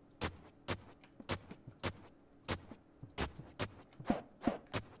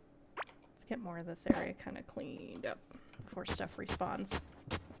 Let's get more of this area kind of cleaned up before stuff respawns.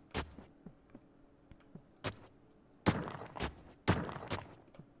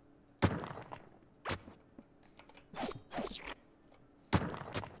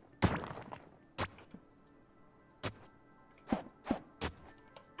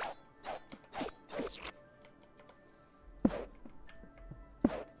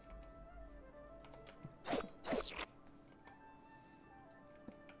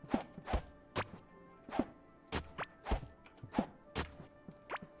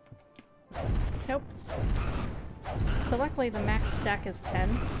 Nope. So luckily the max stack is 10,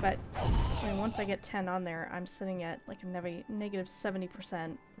 but I mean, once I get 10 on there, I'm sitting at like a negative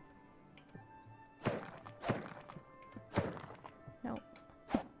 70%. Nope.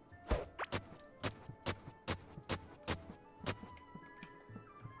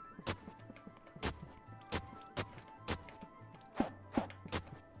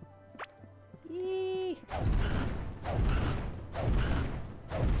 Yee!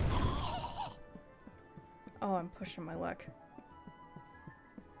 Oh, I'm pushing my luck.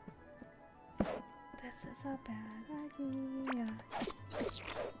 This is a bad idea.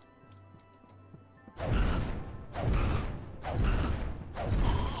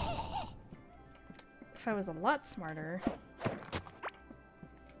 If I was a lot smarter,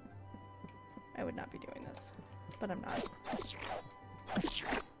 I would not be doing this, but I'm not.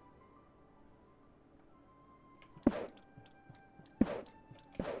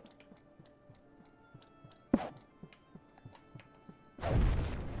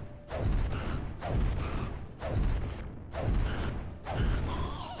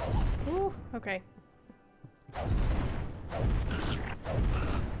 Ooh, okay.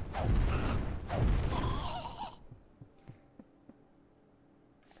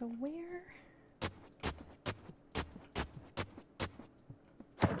 So where?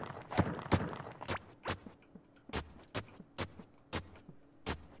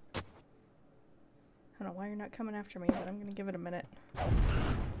 I don't know why you're not coming after me, but I'm gonna give it a minute.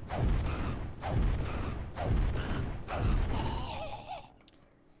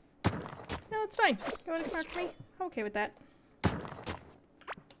 No, it's fine. You wanna come after me? I'm okay with that.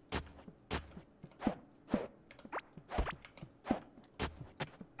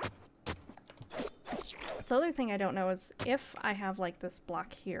 The other thing I don't know is if I have like this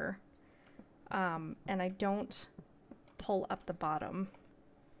block here, and I don't pull up the bottom,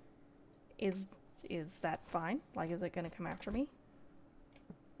 is that fine? Like, is it gonna come after me?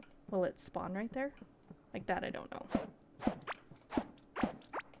 Will it spawn right there? Like that, I don't know.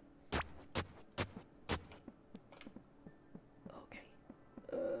 Okay.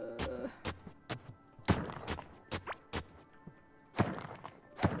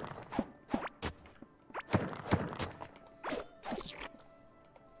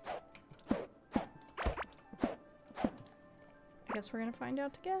 I guess we're gonna find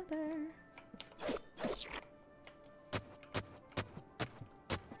out together.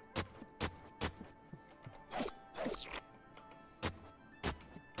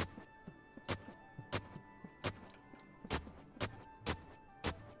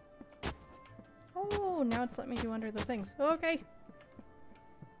 Oh, now it's let me do under the things. Okay.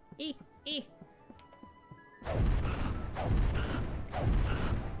 E.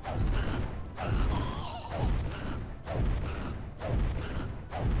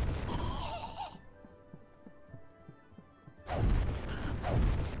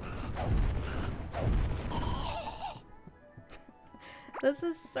 This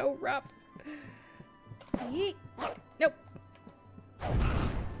is so rough. Yeet. Nope.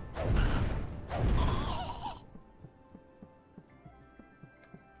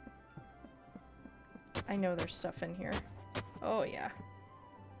 I know there's stuff in here. Oh yeah.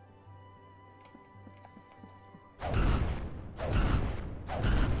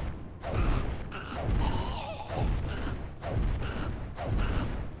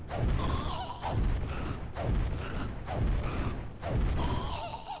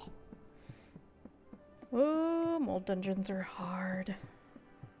 Oh, mold dungeons are hard.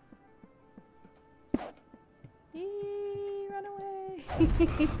 Eee, run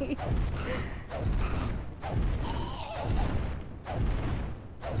away.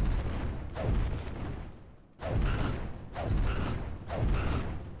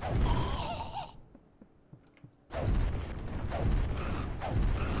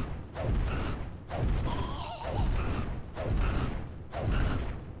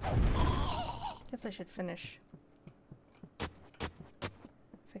 Guess I should finish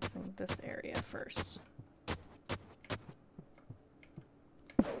fixing this area first.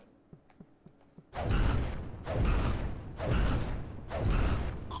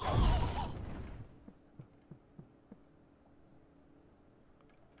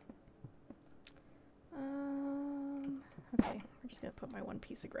 Okay, we're just gonna put my one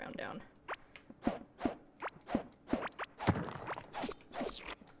piece of ground down.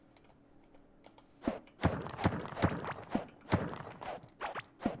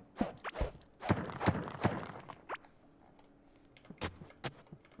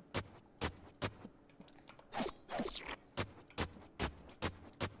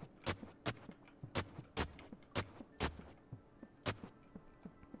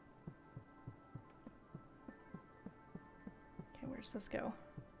 Where's this go?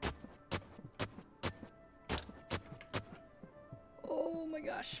 Oh my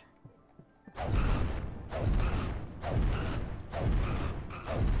gosh.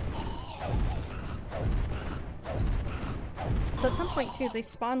 So at some point too, they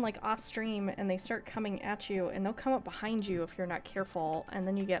spawn like off stream and they start coming at you and they'll come up behind you if you're not careful and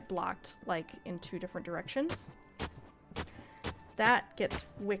then you get blocked like in 2 different directions. That gets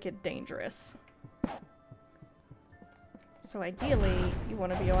wicked dangerous. So ideally, you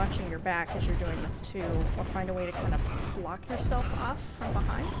want to be watching your back as you're doing this too, or find a way to kind of block yourself off from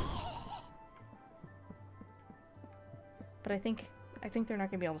behind. But I think they're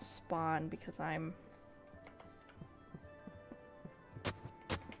not gonna be able to spawn because I'm...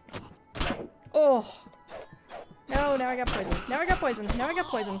 Oh! No, now I got poison. Now I got poison. Now I got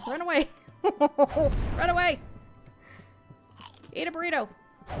poison. Run away! Run away! Eat a burrito!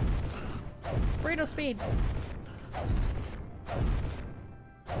 Burrito speed!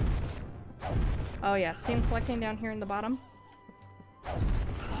 Oh yeah, see them collecting down here in the bottom?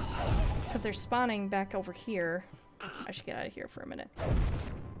 Because they're spawning back over here. I should get out of here for a minute.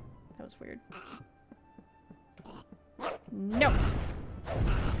 That was weird. No!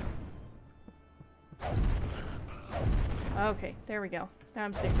 Okay, there we go. Now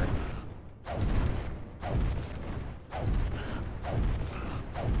I'm safer.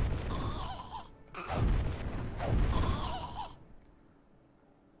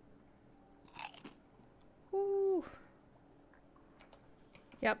 Woo!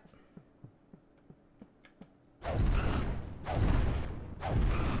 Yep.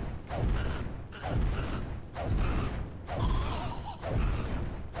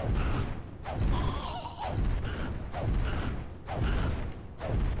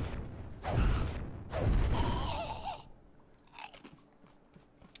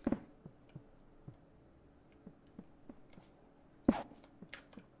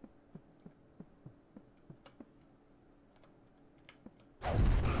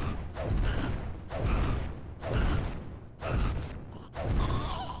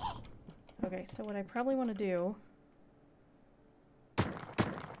 Okay, so what I probably want to do...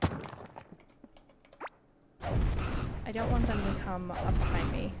 I don't want them to come up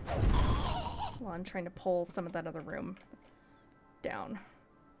behind me while I'm trying to pull some of that other room down.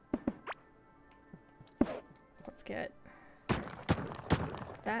 So let's get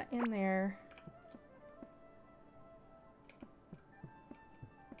that in there.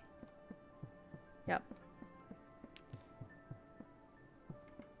 Yep.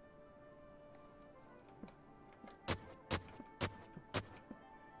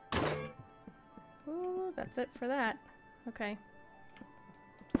 Ooh, that's it for that. Okay.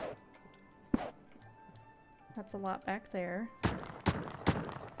 That's a lot back there.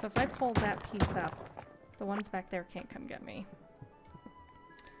 So if I pull that piece up, the ones back there can't come get me.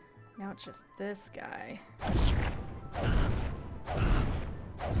 Now it's just this guy.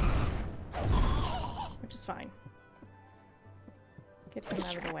 Which is fine. Get him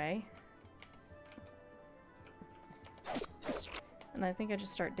out of the way. And I think I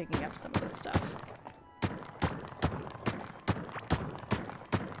just start digging up some of this stuff.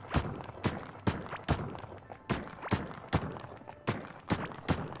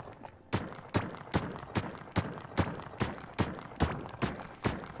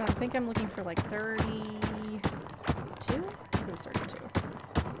 So I think I'm looking for like 32? I think it was 32.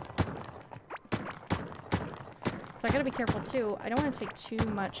 So I gotta be careful too. I don't want to take too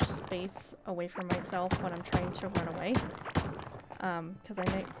much space away from myself when I'm trying to run away. Because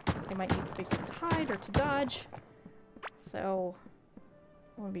I might need spaces to hide or to dodge. So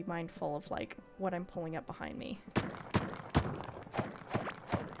I want to be mindful of like what I'm pulling up behind me.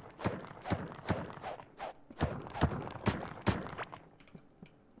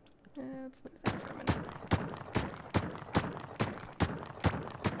 Let's look at that for a minute.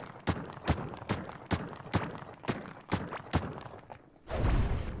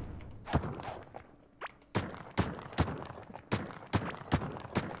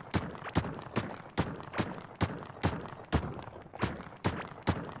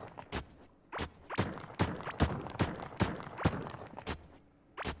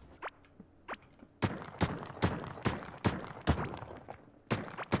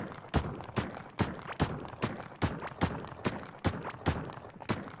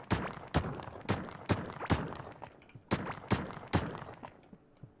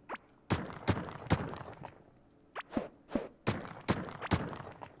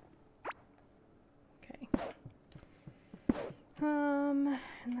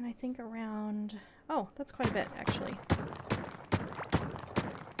 And then I think around... Oh, that's quite a bit, actually.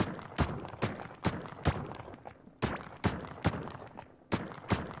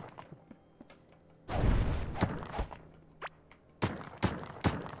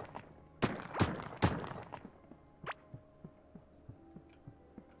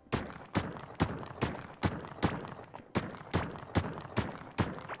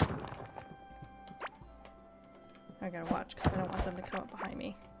 I gotta watch because I don't want them to come up behind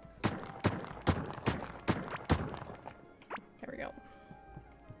me. There we go.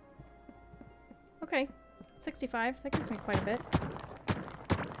 Okay. 65. That gives me quite a bit.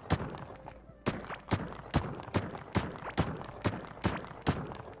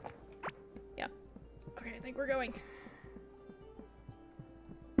 Yeah. Okay, I think we're going.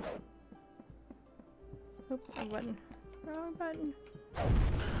 Oop, wrong button. Wrong button.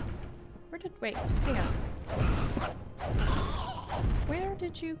 Where did... Wait, hang on. Where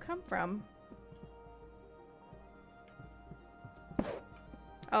did you come from?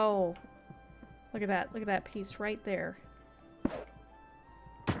 Oh. Look at that. Look at that piece right there.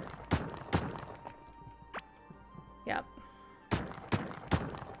 Yep.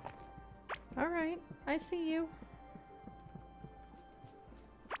 Alright, I see you.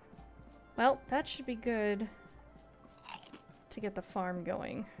 Well, that should be good to get the farm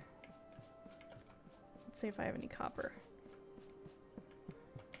going. Let's see if I have any copper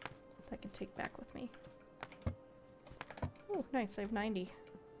that I can take back with me. Oh, nice, I have 90.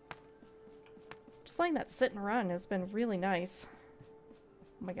 Just letting that sit and run has been really nice.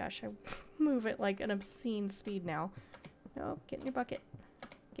 Oh my gosh, I move at like an obscene speed now. No, get in your bucket.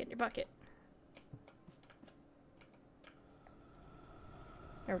 Get in your bucket.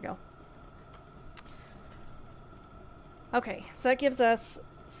 There we go. Okay, so that gives us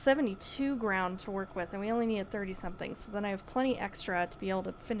 72 ground to work with, and we only needed 30 something, so then I have plenty extra to be able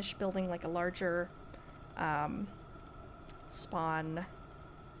to finish building like a larger spawn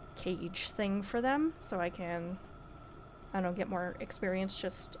cage thing for them, so I can, I don't know, get more experience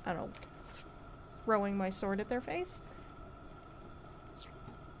just, I don't know, throwing my sword at their face.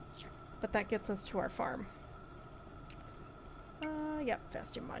 But that gets us to our farm. Yep,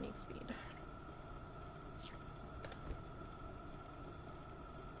 faster mining speed.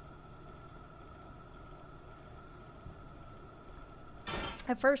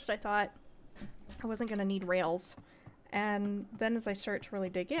 At first I thought I wasn't going to need rails, and then as I start to really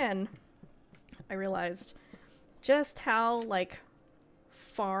dig in, I realized just how, like,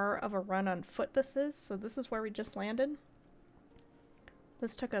 far of a run on foot this is. So this is where we just landed.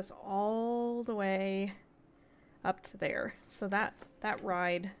 This took us all the way up to there. So that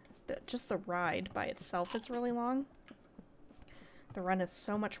ride, just the ride by itself is really long. The run is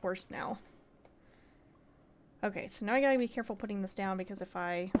so much worse now. Okay, so now I gotta be careful putting this down, because if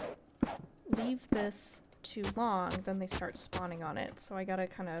I leave this too long, then they start spawning on it. So I gotta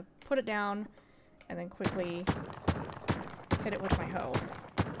kind of put it down and then quickly hit it with my hoe.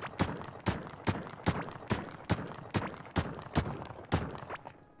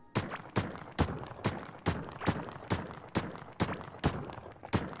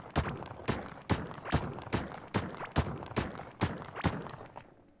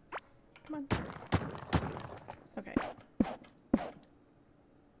 Come on. Okay.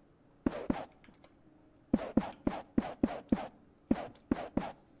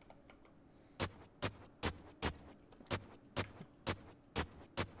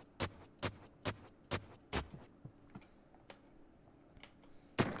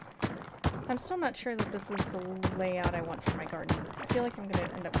 I'm still not sure that this is the layout I want for my garden. I feel like I'm going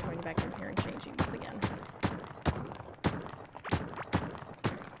to end up going back in here and changing this again.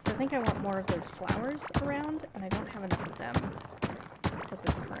 So I think I want more of those flowers around, and I don't have enough of them with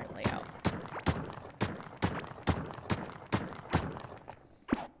this current layout.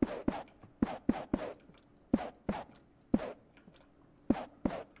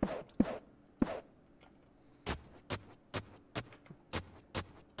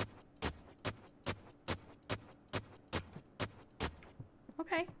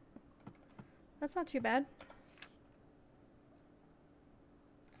 Okay, that's not too bad.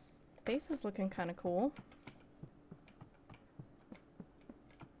 Base is looking kind of cool.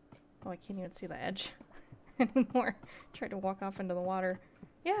 Oh, I can't even see the edge anymore. Tried to walk off into the water.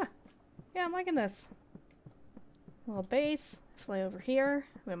 Yeah, I'm liking this. A little base, fly over here.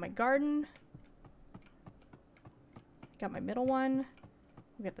 I'm in my garden. Got my middle one.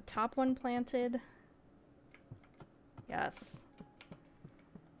 We got the top one planted. Yes.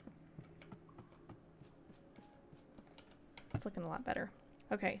 It's looking a lot better.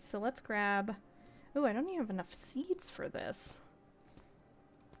 Okay, so let's grab... Ooh, I don't even have enough seeds for this.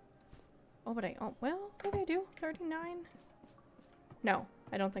 Oh, but oh, well, maybe I do. 39? No,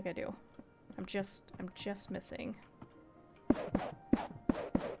 I don't think I do. I'm just missing.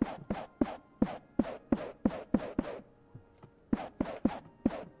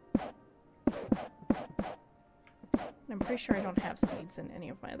 I'm pretty sure I don't have seeds in any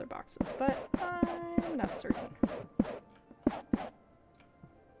of my other boxes, but I'm not certain.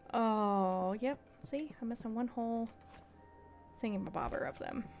 Oh, yep. See? I'm missing one whole thingamabobber of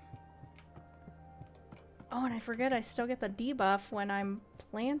them. Oh, and I forget I still get the debuff when I'm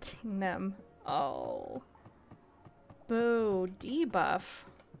planting them. Oh. Boo. Debuff.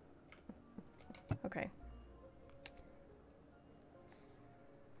 Okay.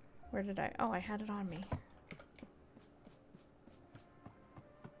 Where did I... Oh, I had it on me.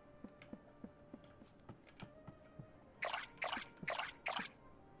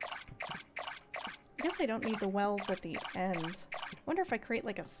 I guess I don't need the wells at the end. I wonder if I create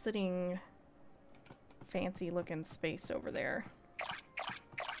like a sitting fancy looking space over there.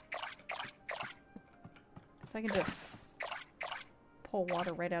 So I can just pull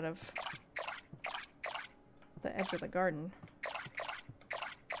water right out of the edge of the garden.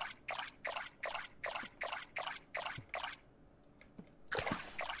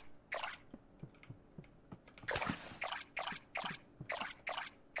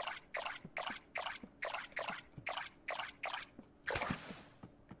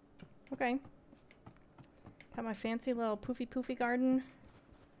 Okay. Got my fancy little poofy garden.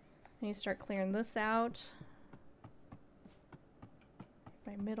 I need to start clearing this out.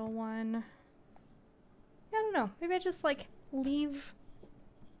 My middle one. Yeah, I don't know. Maybe I just like leave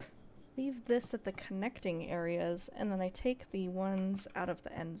this at the connecting areas and then I take the ones out of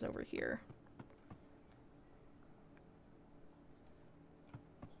the ends over here.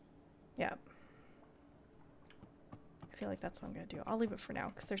 Yeah. I feel like that's what I'm going to do. I'll leave it for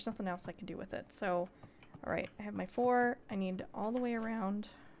now because there's nothing else I can do with it. So, alright, I have my 4. I need all the way around,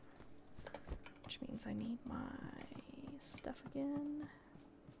 which means I need my stuff again.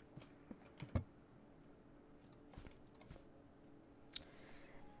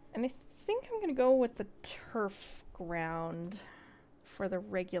 And I think I'm going to go with the turf ground for the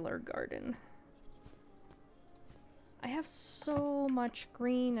regular garden. I have so much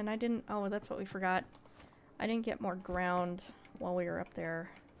green and I didn't... Oh, that's what we forgot. I didn't get more ground while we were up there.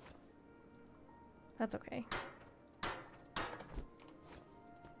 That's okay.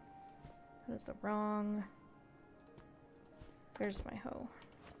 That is the wrong... There's my hoe.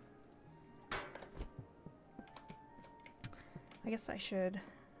 I guess I should...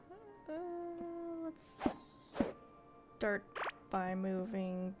 let's start by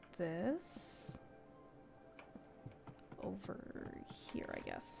moving this over here, I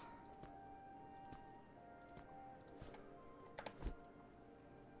guess.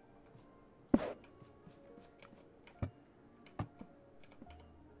 I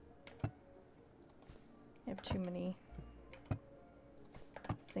have too many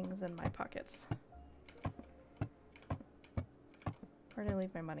things in my pockets. Where did I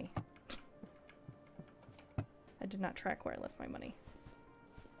leave my money? I did not track where I left my money.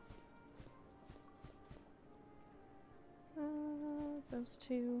 Those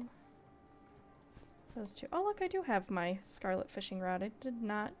two. Those two. Oh, look, I do have my scarlet fishing rod. I did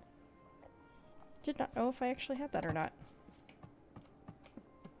not know if I actually had that or not.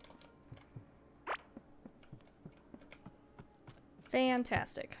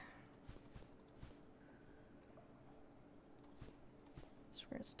 Fantastic. So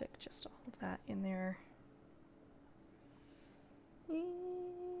we're going to stick just all of that in there. And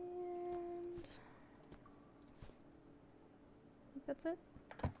I think that's it.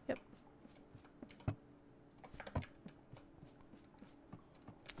 Yep.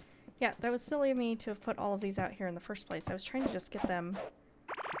 Yeah, that was silly of me to have put all of these out here in the first place. I was trying to just get them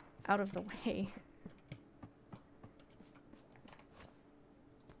out of the way.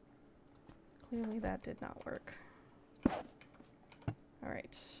 Clearly that did not work.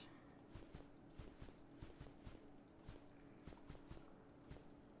 Alright.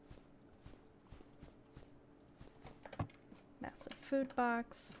 Massive food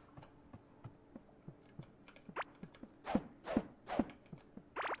box.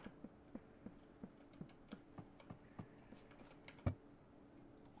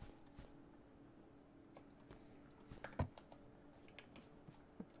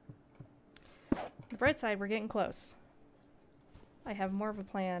 The bright side, we're getting close. I have more of a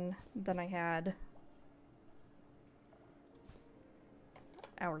plan than I had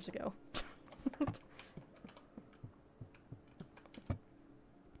hours ago.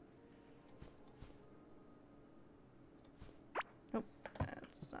 Nope,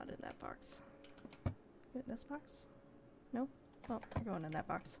 that's not in that box. In this box? No? Well, we're going in that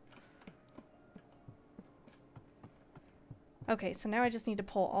box. Okay, so now I just need to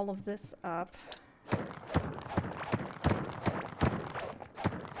pull all of this up.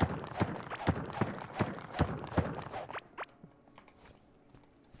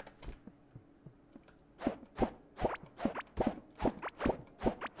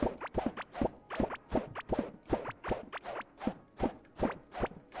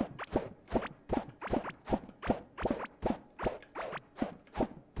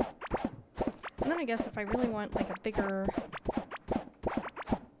 then I guess if I really want like a bigger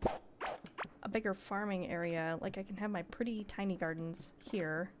farming area, like I can have my pretty tiny gardens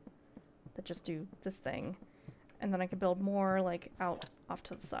here that just do this thing. And then I could build more like out off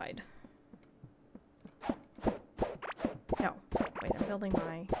to the side. No, wait, I'm building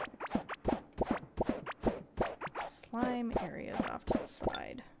my slime areas off to the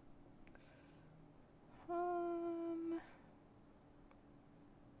side.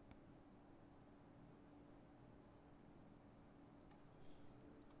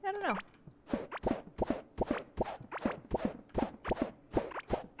 I don't know.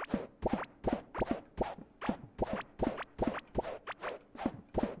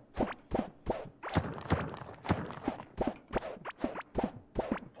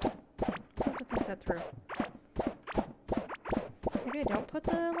 Through. Maybe I don't put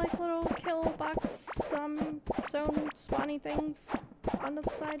the like little kill box zone spawny things onto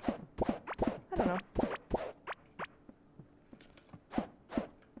the sides. I don't know.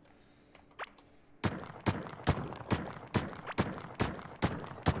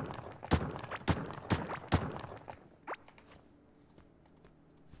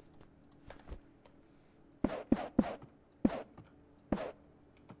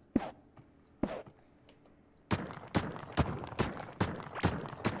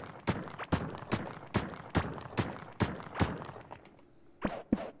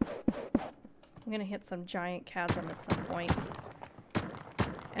 I'm gonna hit some giant chasm at some point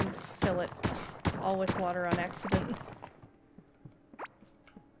and fill it all with water on accident. Alright,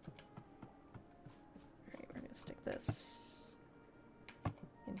 we're gonna stick this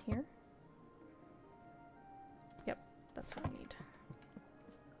in here. Yep, that's what I need.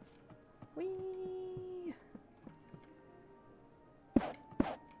 Whee!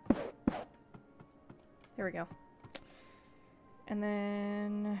 There we go. And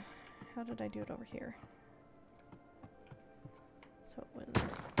then how did I do it over here? So it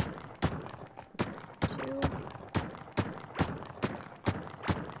was 2.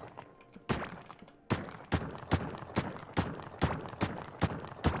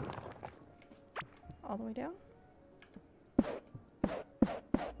 All the way down.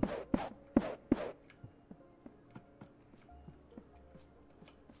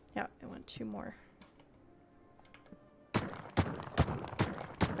 Yeah, it went 2 more.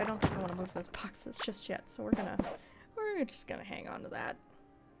 I don't think I want to move those boxes just yet, so we're just gonna hang on to that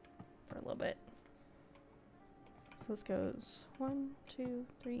for a little bit. So this goes 1, 2,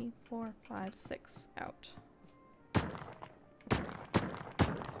 3, 4, 5, 6 out.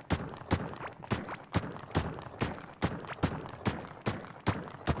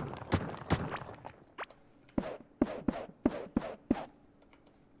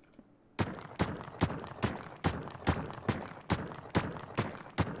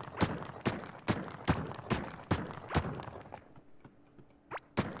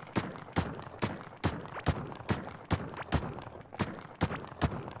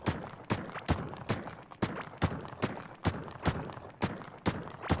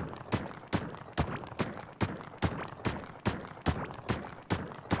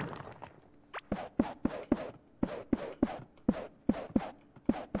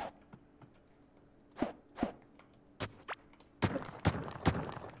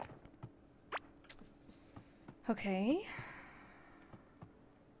 Okay.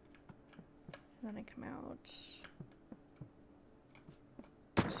 And then I come out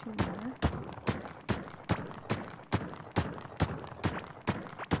 2 more.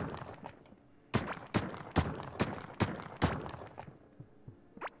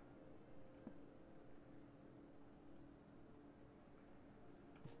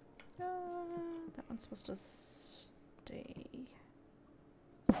 That one's supposed to stay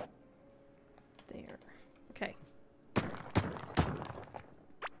there. Okay.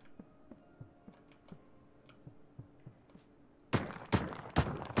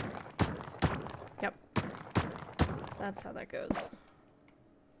 Yep. That's how that goes.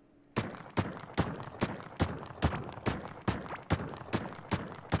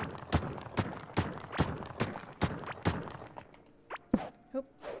 Oop.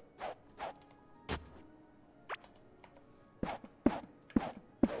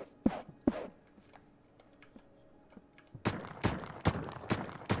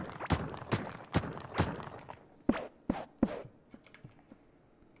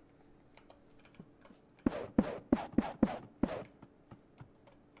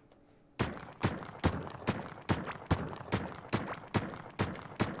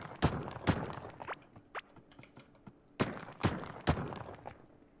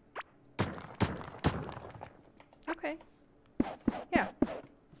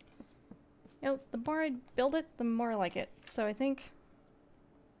 No, the more I build it, the more I like it. So I think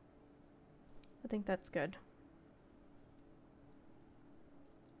that's good.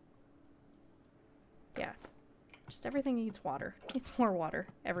 Yeah. Just everything needs water. Needs more water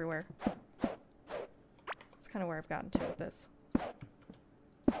everywhere. That's kind of where I've gotten to with this.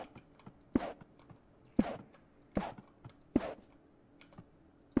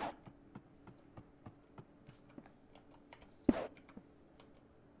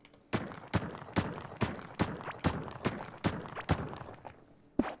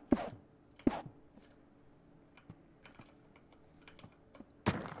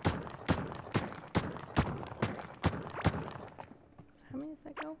 How many does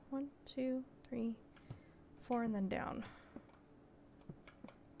that go? 1, 2, 3, 4, and then down.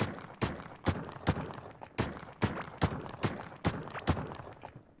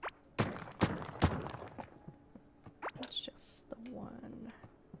 That's just the one.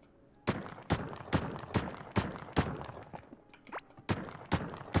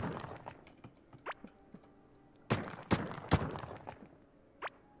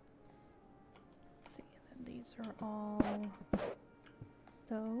 Let's see, and then these are all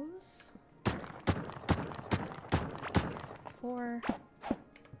those. 4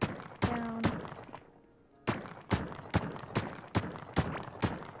 down.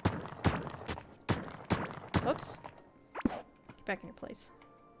 Whoops. Get back in your place.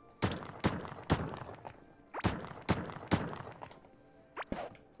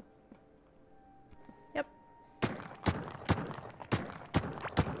 Yep.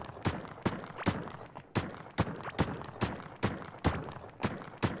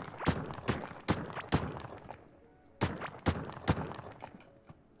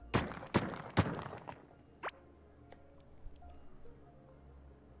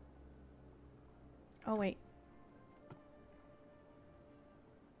 Oh, wait.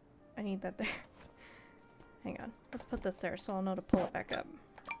 I need that there. Hang on. Let's put this there so I'll know to pull it back up.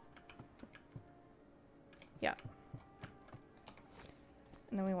 Yeah.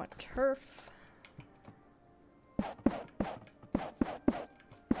 And then we want turf. And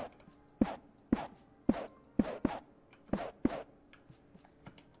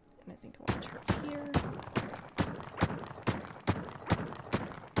I think I want turf here.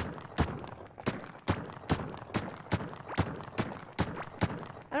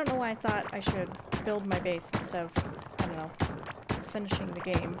 I don't know why I thought I should build my base instead of, I don't know, finishing the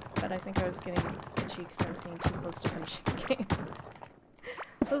game, but I think I was getting itchy because I was getting too close to finishing the game.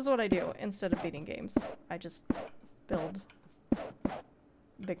 This is what I do instead of beating games. I just build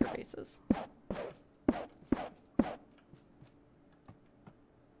bigger bases.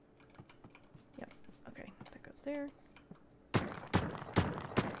 Yep, okay, that goes there.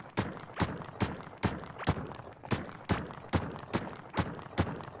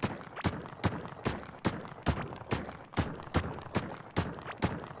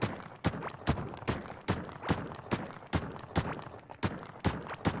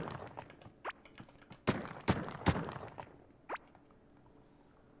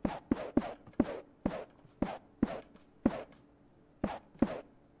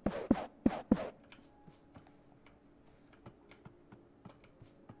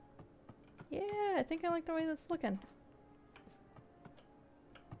 I think I like the way that's looking.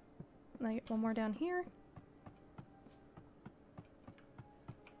 And I get one more down here.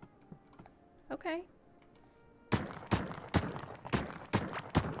 Okay.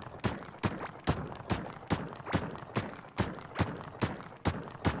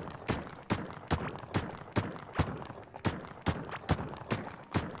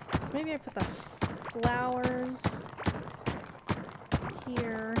 So maybe I put the flowers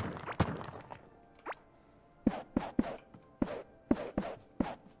here.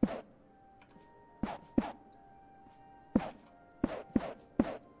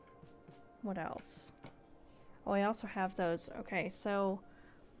 What else? Oh, I also have those. Okay, so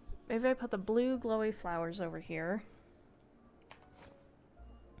maybe I put the blue glowy flowers over here.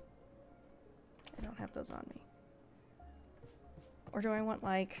 I don't have those on me. Or do I want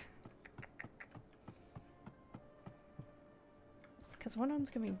like... because one of them's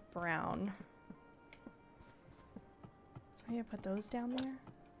gonna be brown. So maybe I put those down there.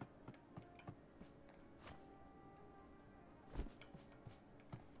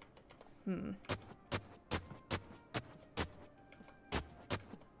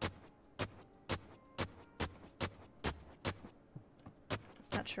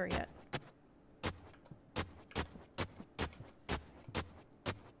 Not sure yet.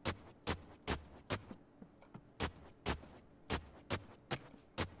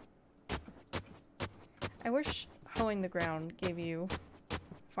 I wish hoeing the ground gave you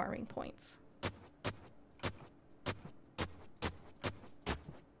farming points.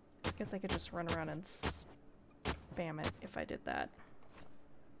 Guess I could just run around and spam it if I did that.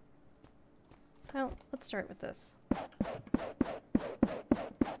 Well, let's start with this.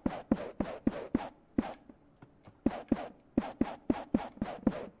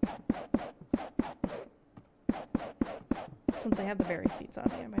 Since I have the berry seeds on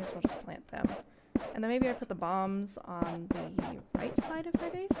me, I might as well just plant them. And then maybe I put the bombs on the right side of my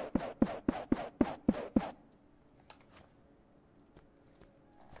base?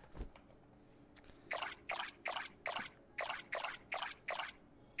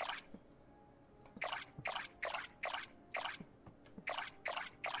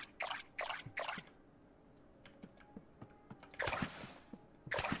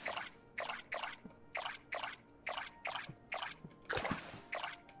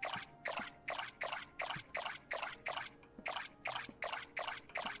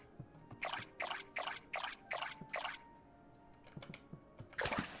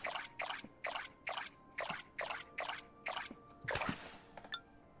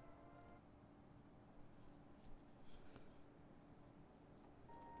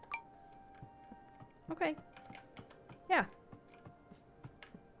 Okay. Yeah.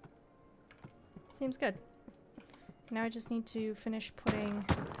 Seems good. Now I just need to finish putting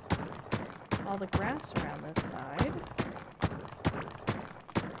all the grass around this side.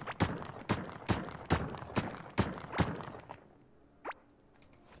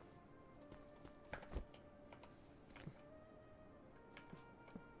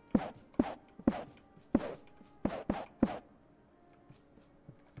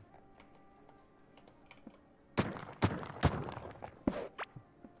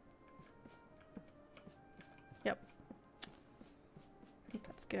 Yep. I think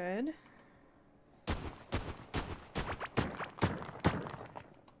that's good.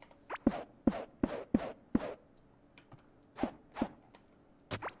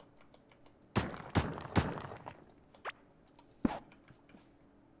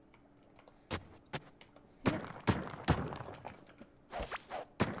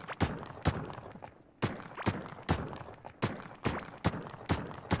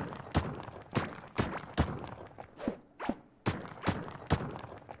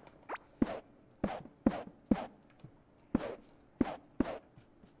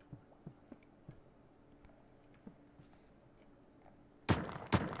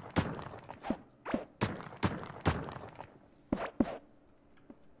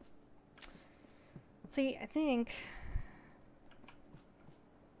 See, I think...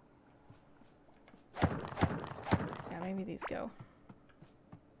 yeah, maybe these go.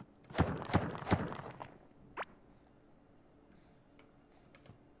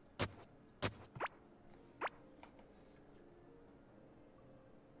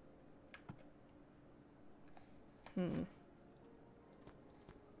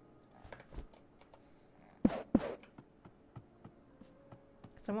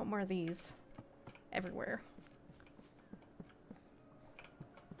 So I want more of these everywhere.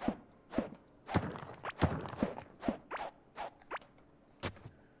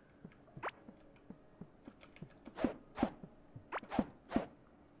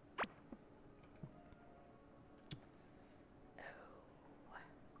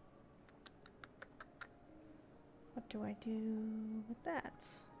 What do I do with that?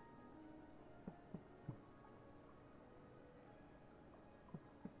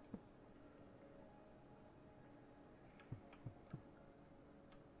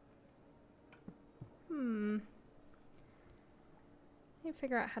 Let me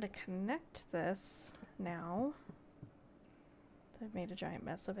figure out how to connect this now that I've made a giant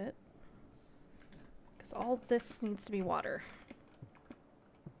mess of it. Because all this needs to be water.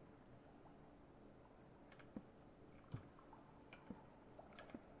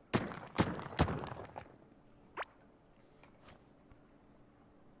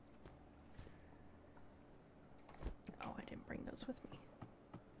 Oh, I didn't bring those with me.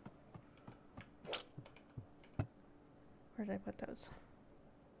 Where did I put those?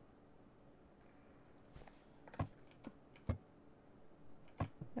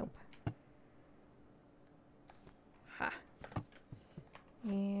 Nope. Ha.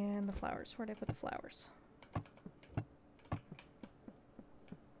 And the flowers. Where did I put the flowers?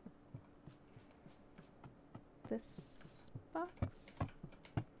 This box?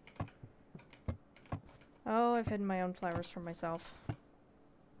 Oh, I've hidden my own flowers from myself.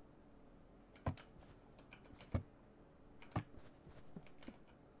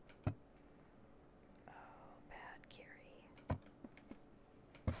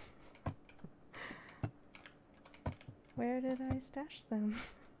 Where did I stash them?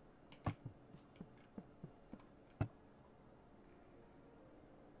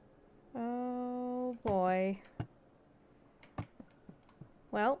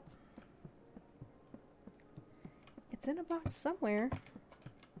 Well, it's in a box somewhere.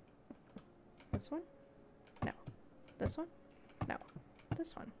 This one? No. This one? No.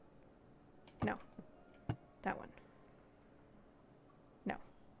 This one? No. That one? No.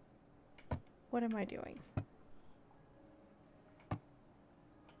 What am I doing?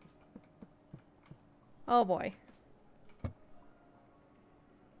 Oh boy.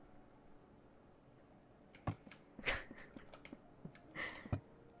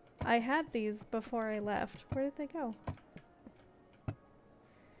 I had these before I left. Where did they go?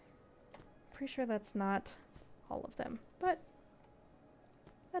 Pretty sure that's not all of them, but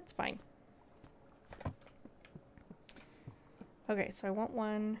that's fine. Okay, so I want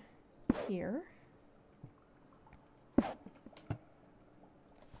one here.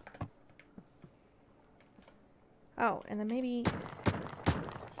 Oh, and then maybe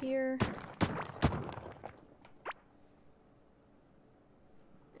here.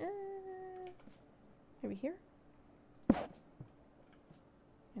 Maybe here.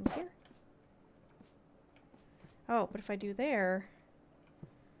 And here. Oh, but if I do there,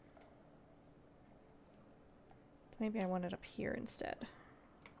 maybe I want it up here instead.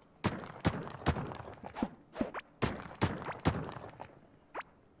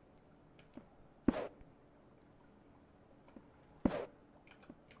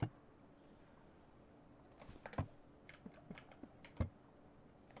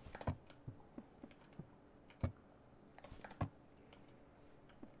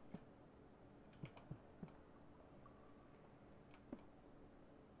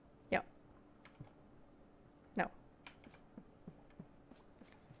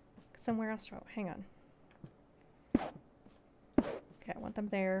 Somewhere else. Oh, hang on. Okay, I want them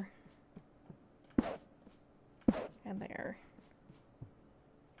there. And there.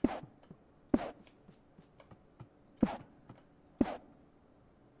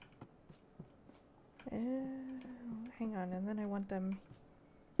 Hang on, and then I want them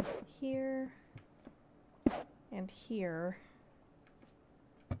here and here.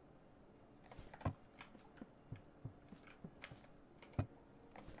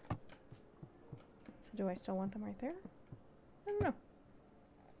 Do I still want them right there? I don't know.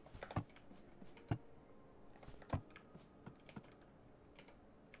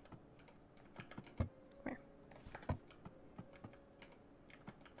 Where?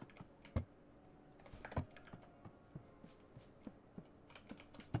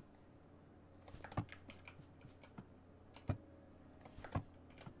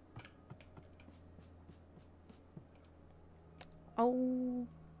 Oh,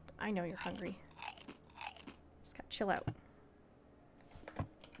 I know you're hungry. Chill out.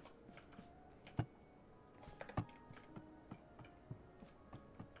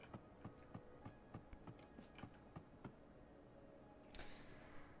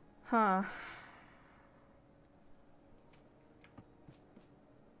 Huh. I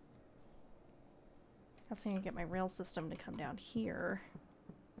also need to get my rail system to come down here,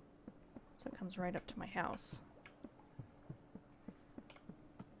 so it comes right up to my house.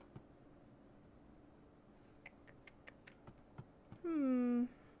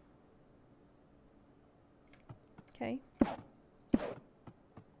 Okay.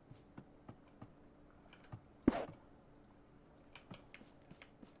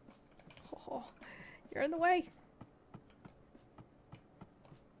 Oh, you're in the way.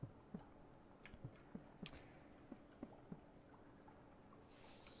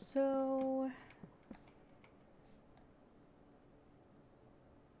 So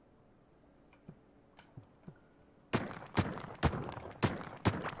I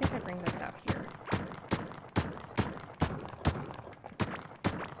think I bring this out here.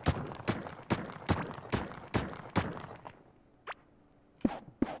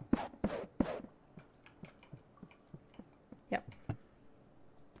 Yep.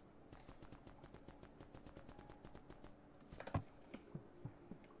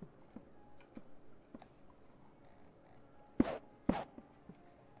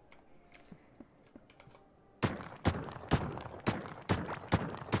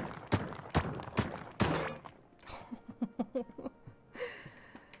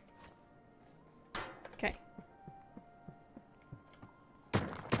 Okay.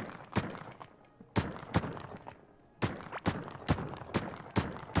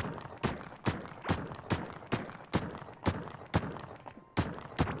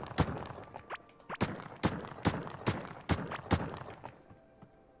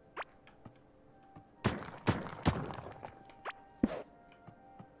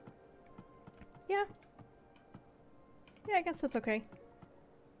 Yeah. Yeah, I guess that's okay.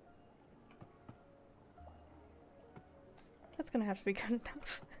 gonna have to be good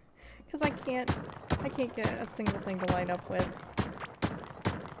enough. Because I can't get a single thing to line up with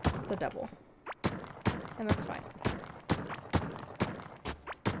the double. And that's fine.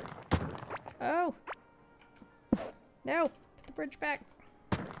 Oh! No! Put the bridge back!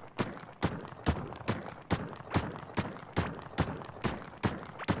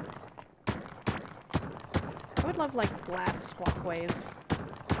 I would love, like, glass walkways.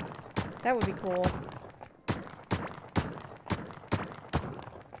 That would be cool.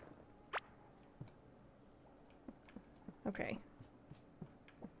 Okay.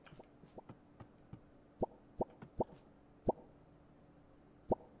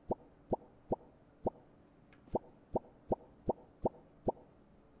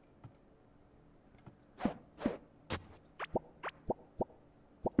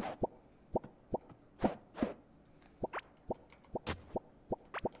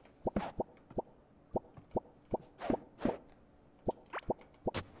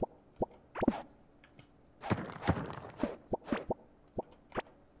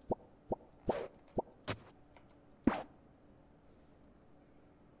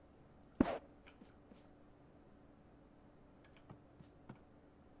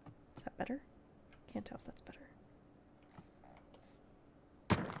 Is that better? Can't tell if that's better.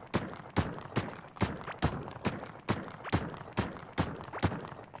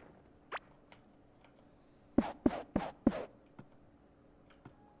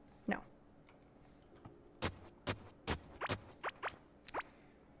 No.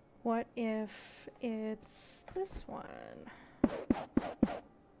 What if it's this one?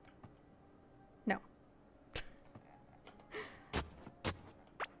 No.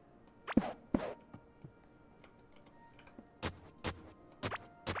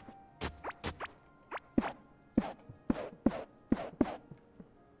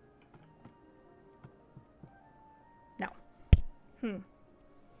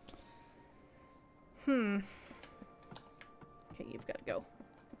 Okay, you've got to go.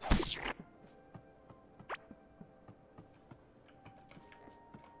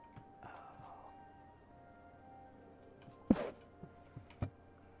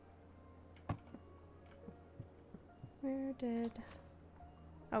 Where did...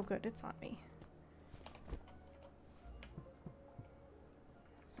 Oh, good, it's on me.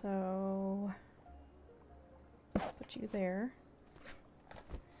 So... let's put you there.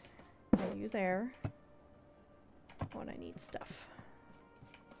 And you there. Oh, and I need stuff.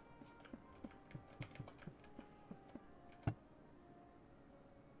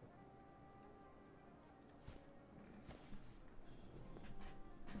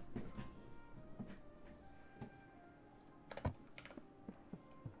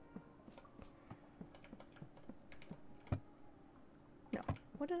 No.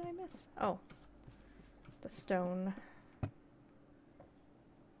 What did I miss? Oh. The stone.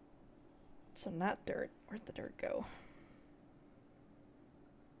 So not dirt. Where'd the dirt go?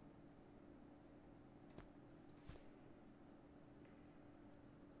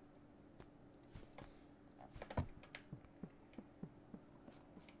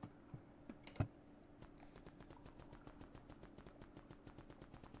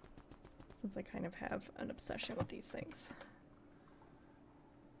 Since I kind of have an obsession with these things.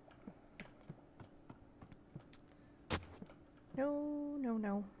 No, no,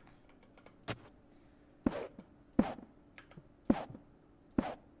 no.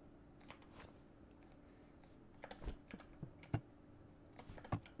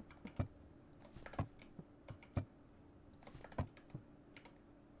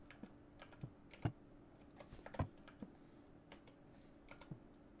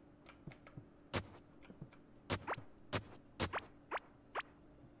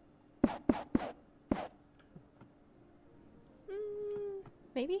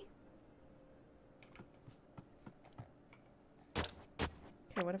 Maybe?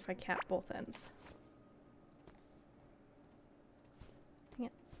 Okay, what if I cap both ends? Yeah.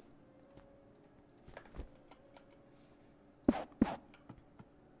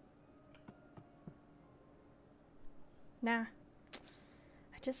 Nah.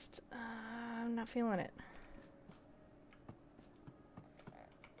 I'm not feeling it.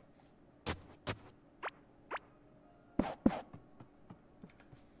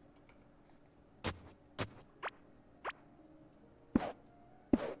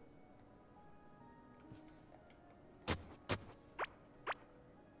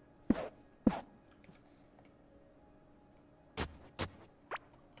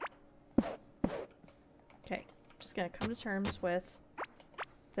 Okay, just gonna come to terms with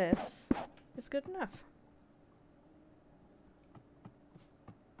this is good enough.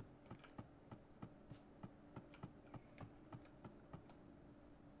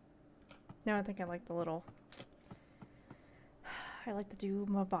 No, I think I like the little... I like the do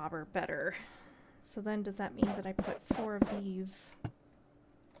my bobber better. So then does that mean that I put 4 of these?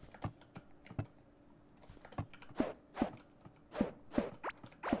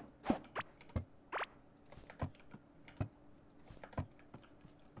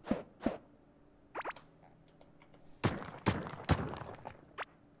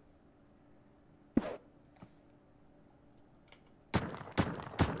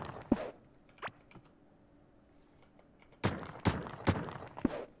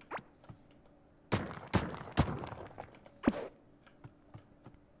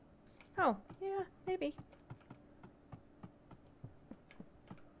 Oh, yeah, maybe.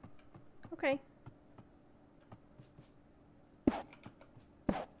 Okay.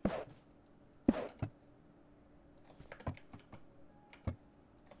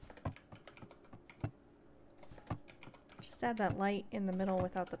 Just add that light in the middle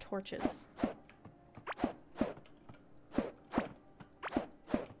without the torches.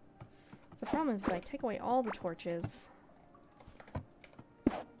 The problem is, like, take away all the torches.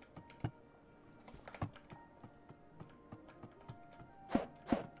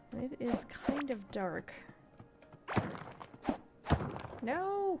 It is kind of dark.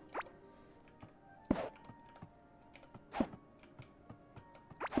 No!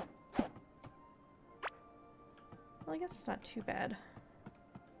 Well, I guess it's not too bad.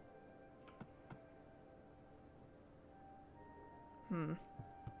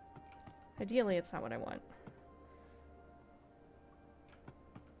 Ideally, it's not what I want.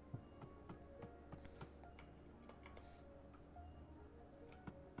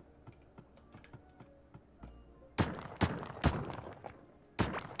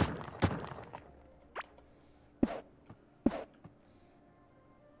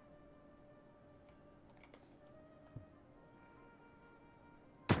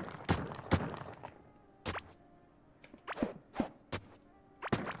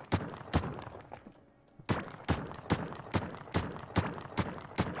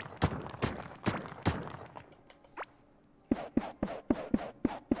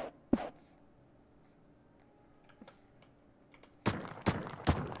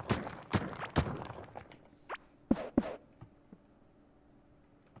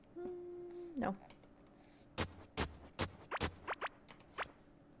 No.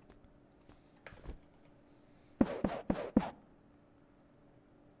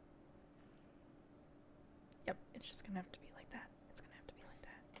 Yep, it's just gonna have to be like that. It's gonna have to be like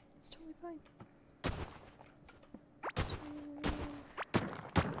that. It's totally fine.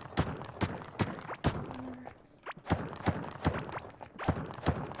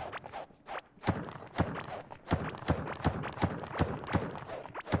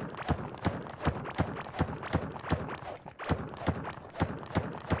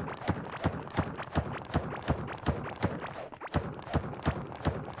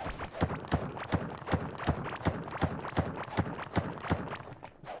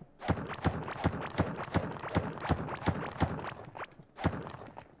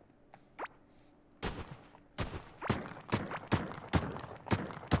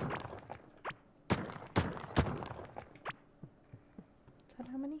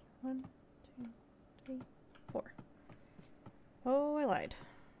 How many? 1, 2, 3, 4. Oh, I lied.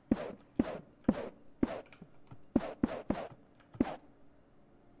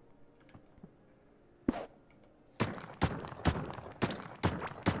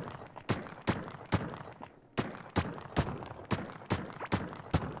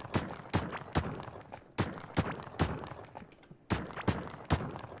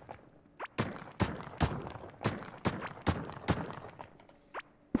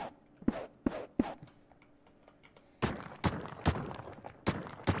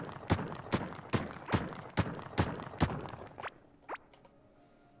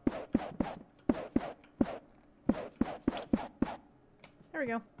 There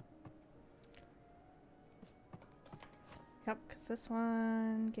we go. Yep, because this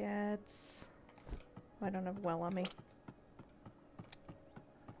one gets... Oh, I don't have well on me.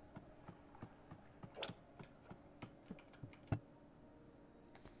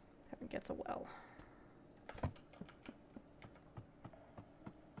 That one gets a well.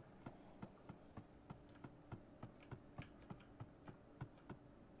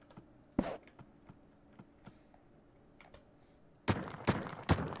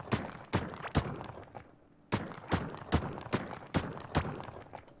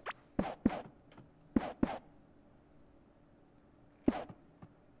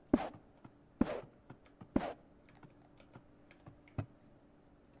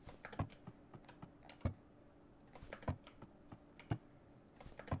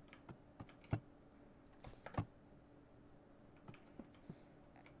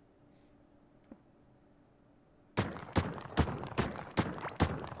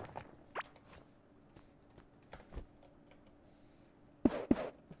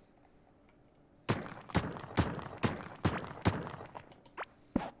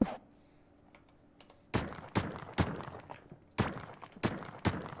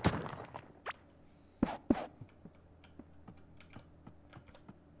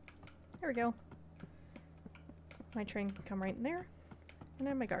 we go. My train can come right in there. And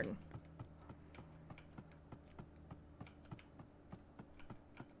I have my garden.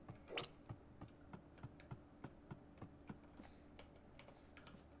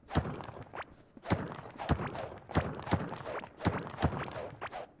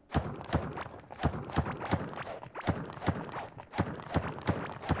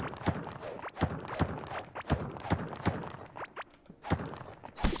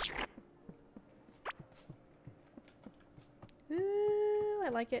 Ooh, I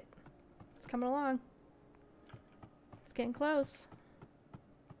like it. It's coming along. It's getting close.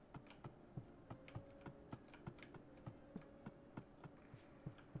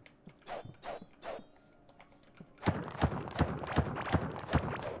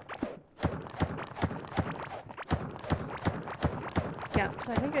 Yeah,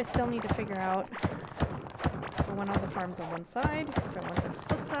 so I think I still need to figure out if I want all the farms on one side, if I want them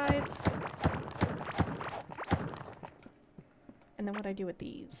split sides. And then what I do with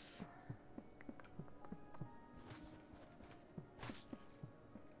these.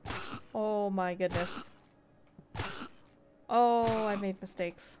 Oh my goodness. Oh, I made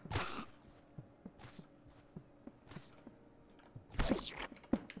mistakes.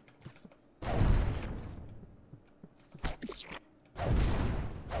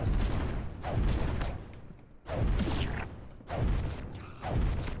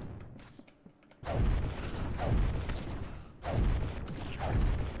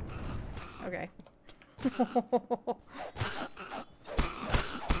 Okay.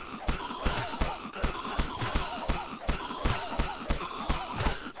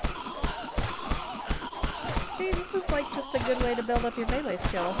 See, this is like just a good way to build up your melee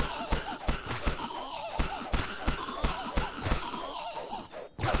skill.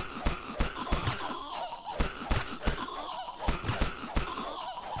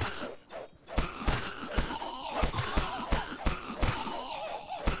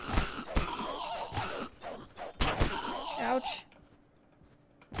 Ouch.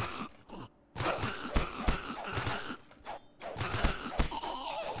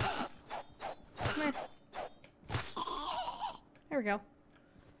 Come here. There we go.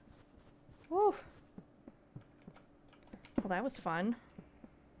 Woo. Well, that was fun.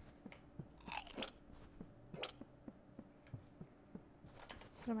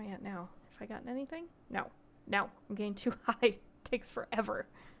 What am I at now? Have I gotten anything? No. No. I'm getting too high. It takes forever.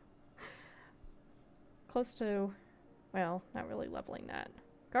 Close to... Well, not really leveling that.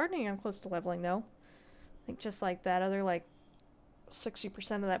 Gardening, I'm close to leveling, though. I think just like that other, like,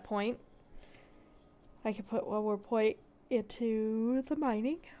 60% of that point. I could put one more point into the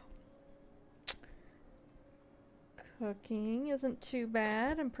mining. Cooking isn't too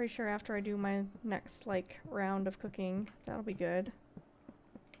bad. I'm pretty sure after I do my next, like, round of cooking, that'll be good.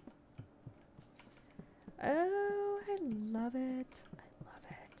 Oh, I love it. I love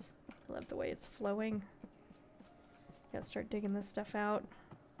it. I love the way it's flowing. Gotta start digging this stuff out.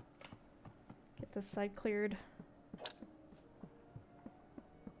 Get this side cleared.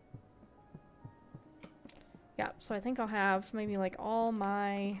 Yeah, so I think I'll have maybe like all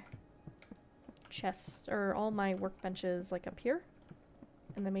my chests, or all my workbenches like up here.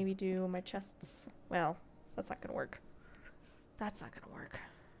 And then maybe do my chests. Well, that's not gonna work. That's not gonna work.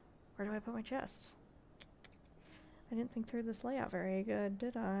 Where do I put my chests? I didn't think through this layout very good,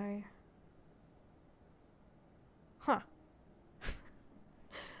 did I? Huh.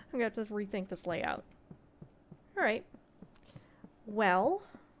 I'm gonna have to rethink this layout. Alright. Well.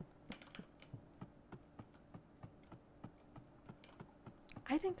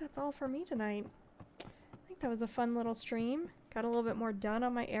 I think that's all for me tonight. I think that was a fun little stream. Got a little bit more done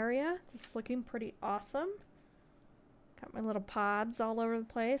on my area. This is looking pretty awesome. Got my little pods all over the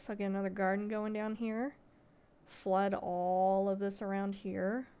place. I'll get another garden going down here. Flood all of this around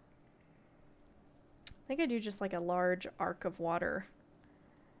here. I think I do just like a large arc of water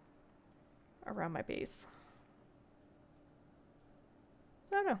around my base.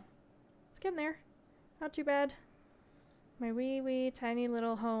 So I don't know. It's getting there. Not too bad. My wee tiny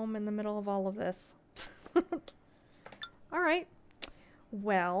little home in the middle of all of this. Alright.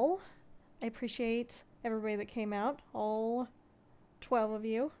 Well, I appreciate everybody that came out. All 12 of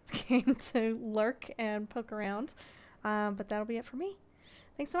you came to lurk and poke around. But that'll be it for me.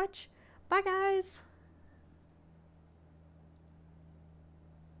 Thanks so much. Bye, guys!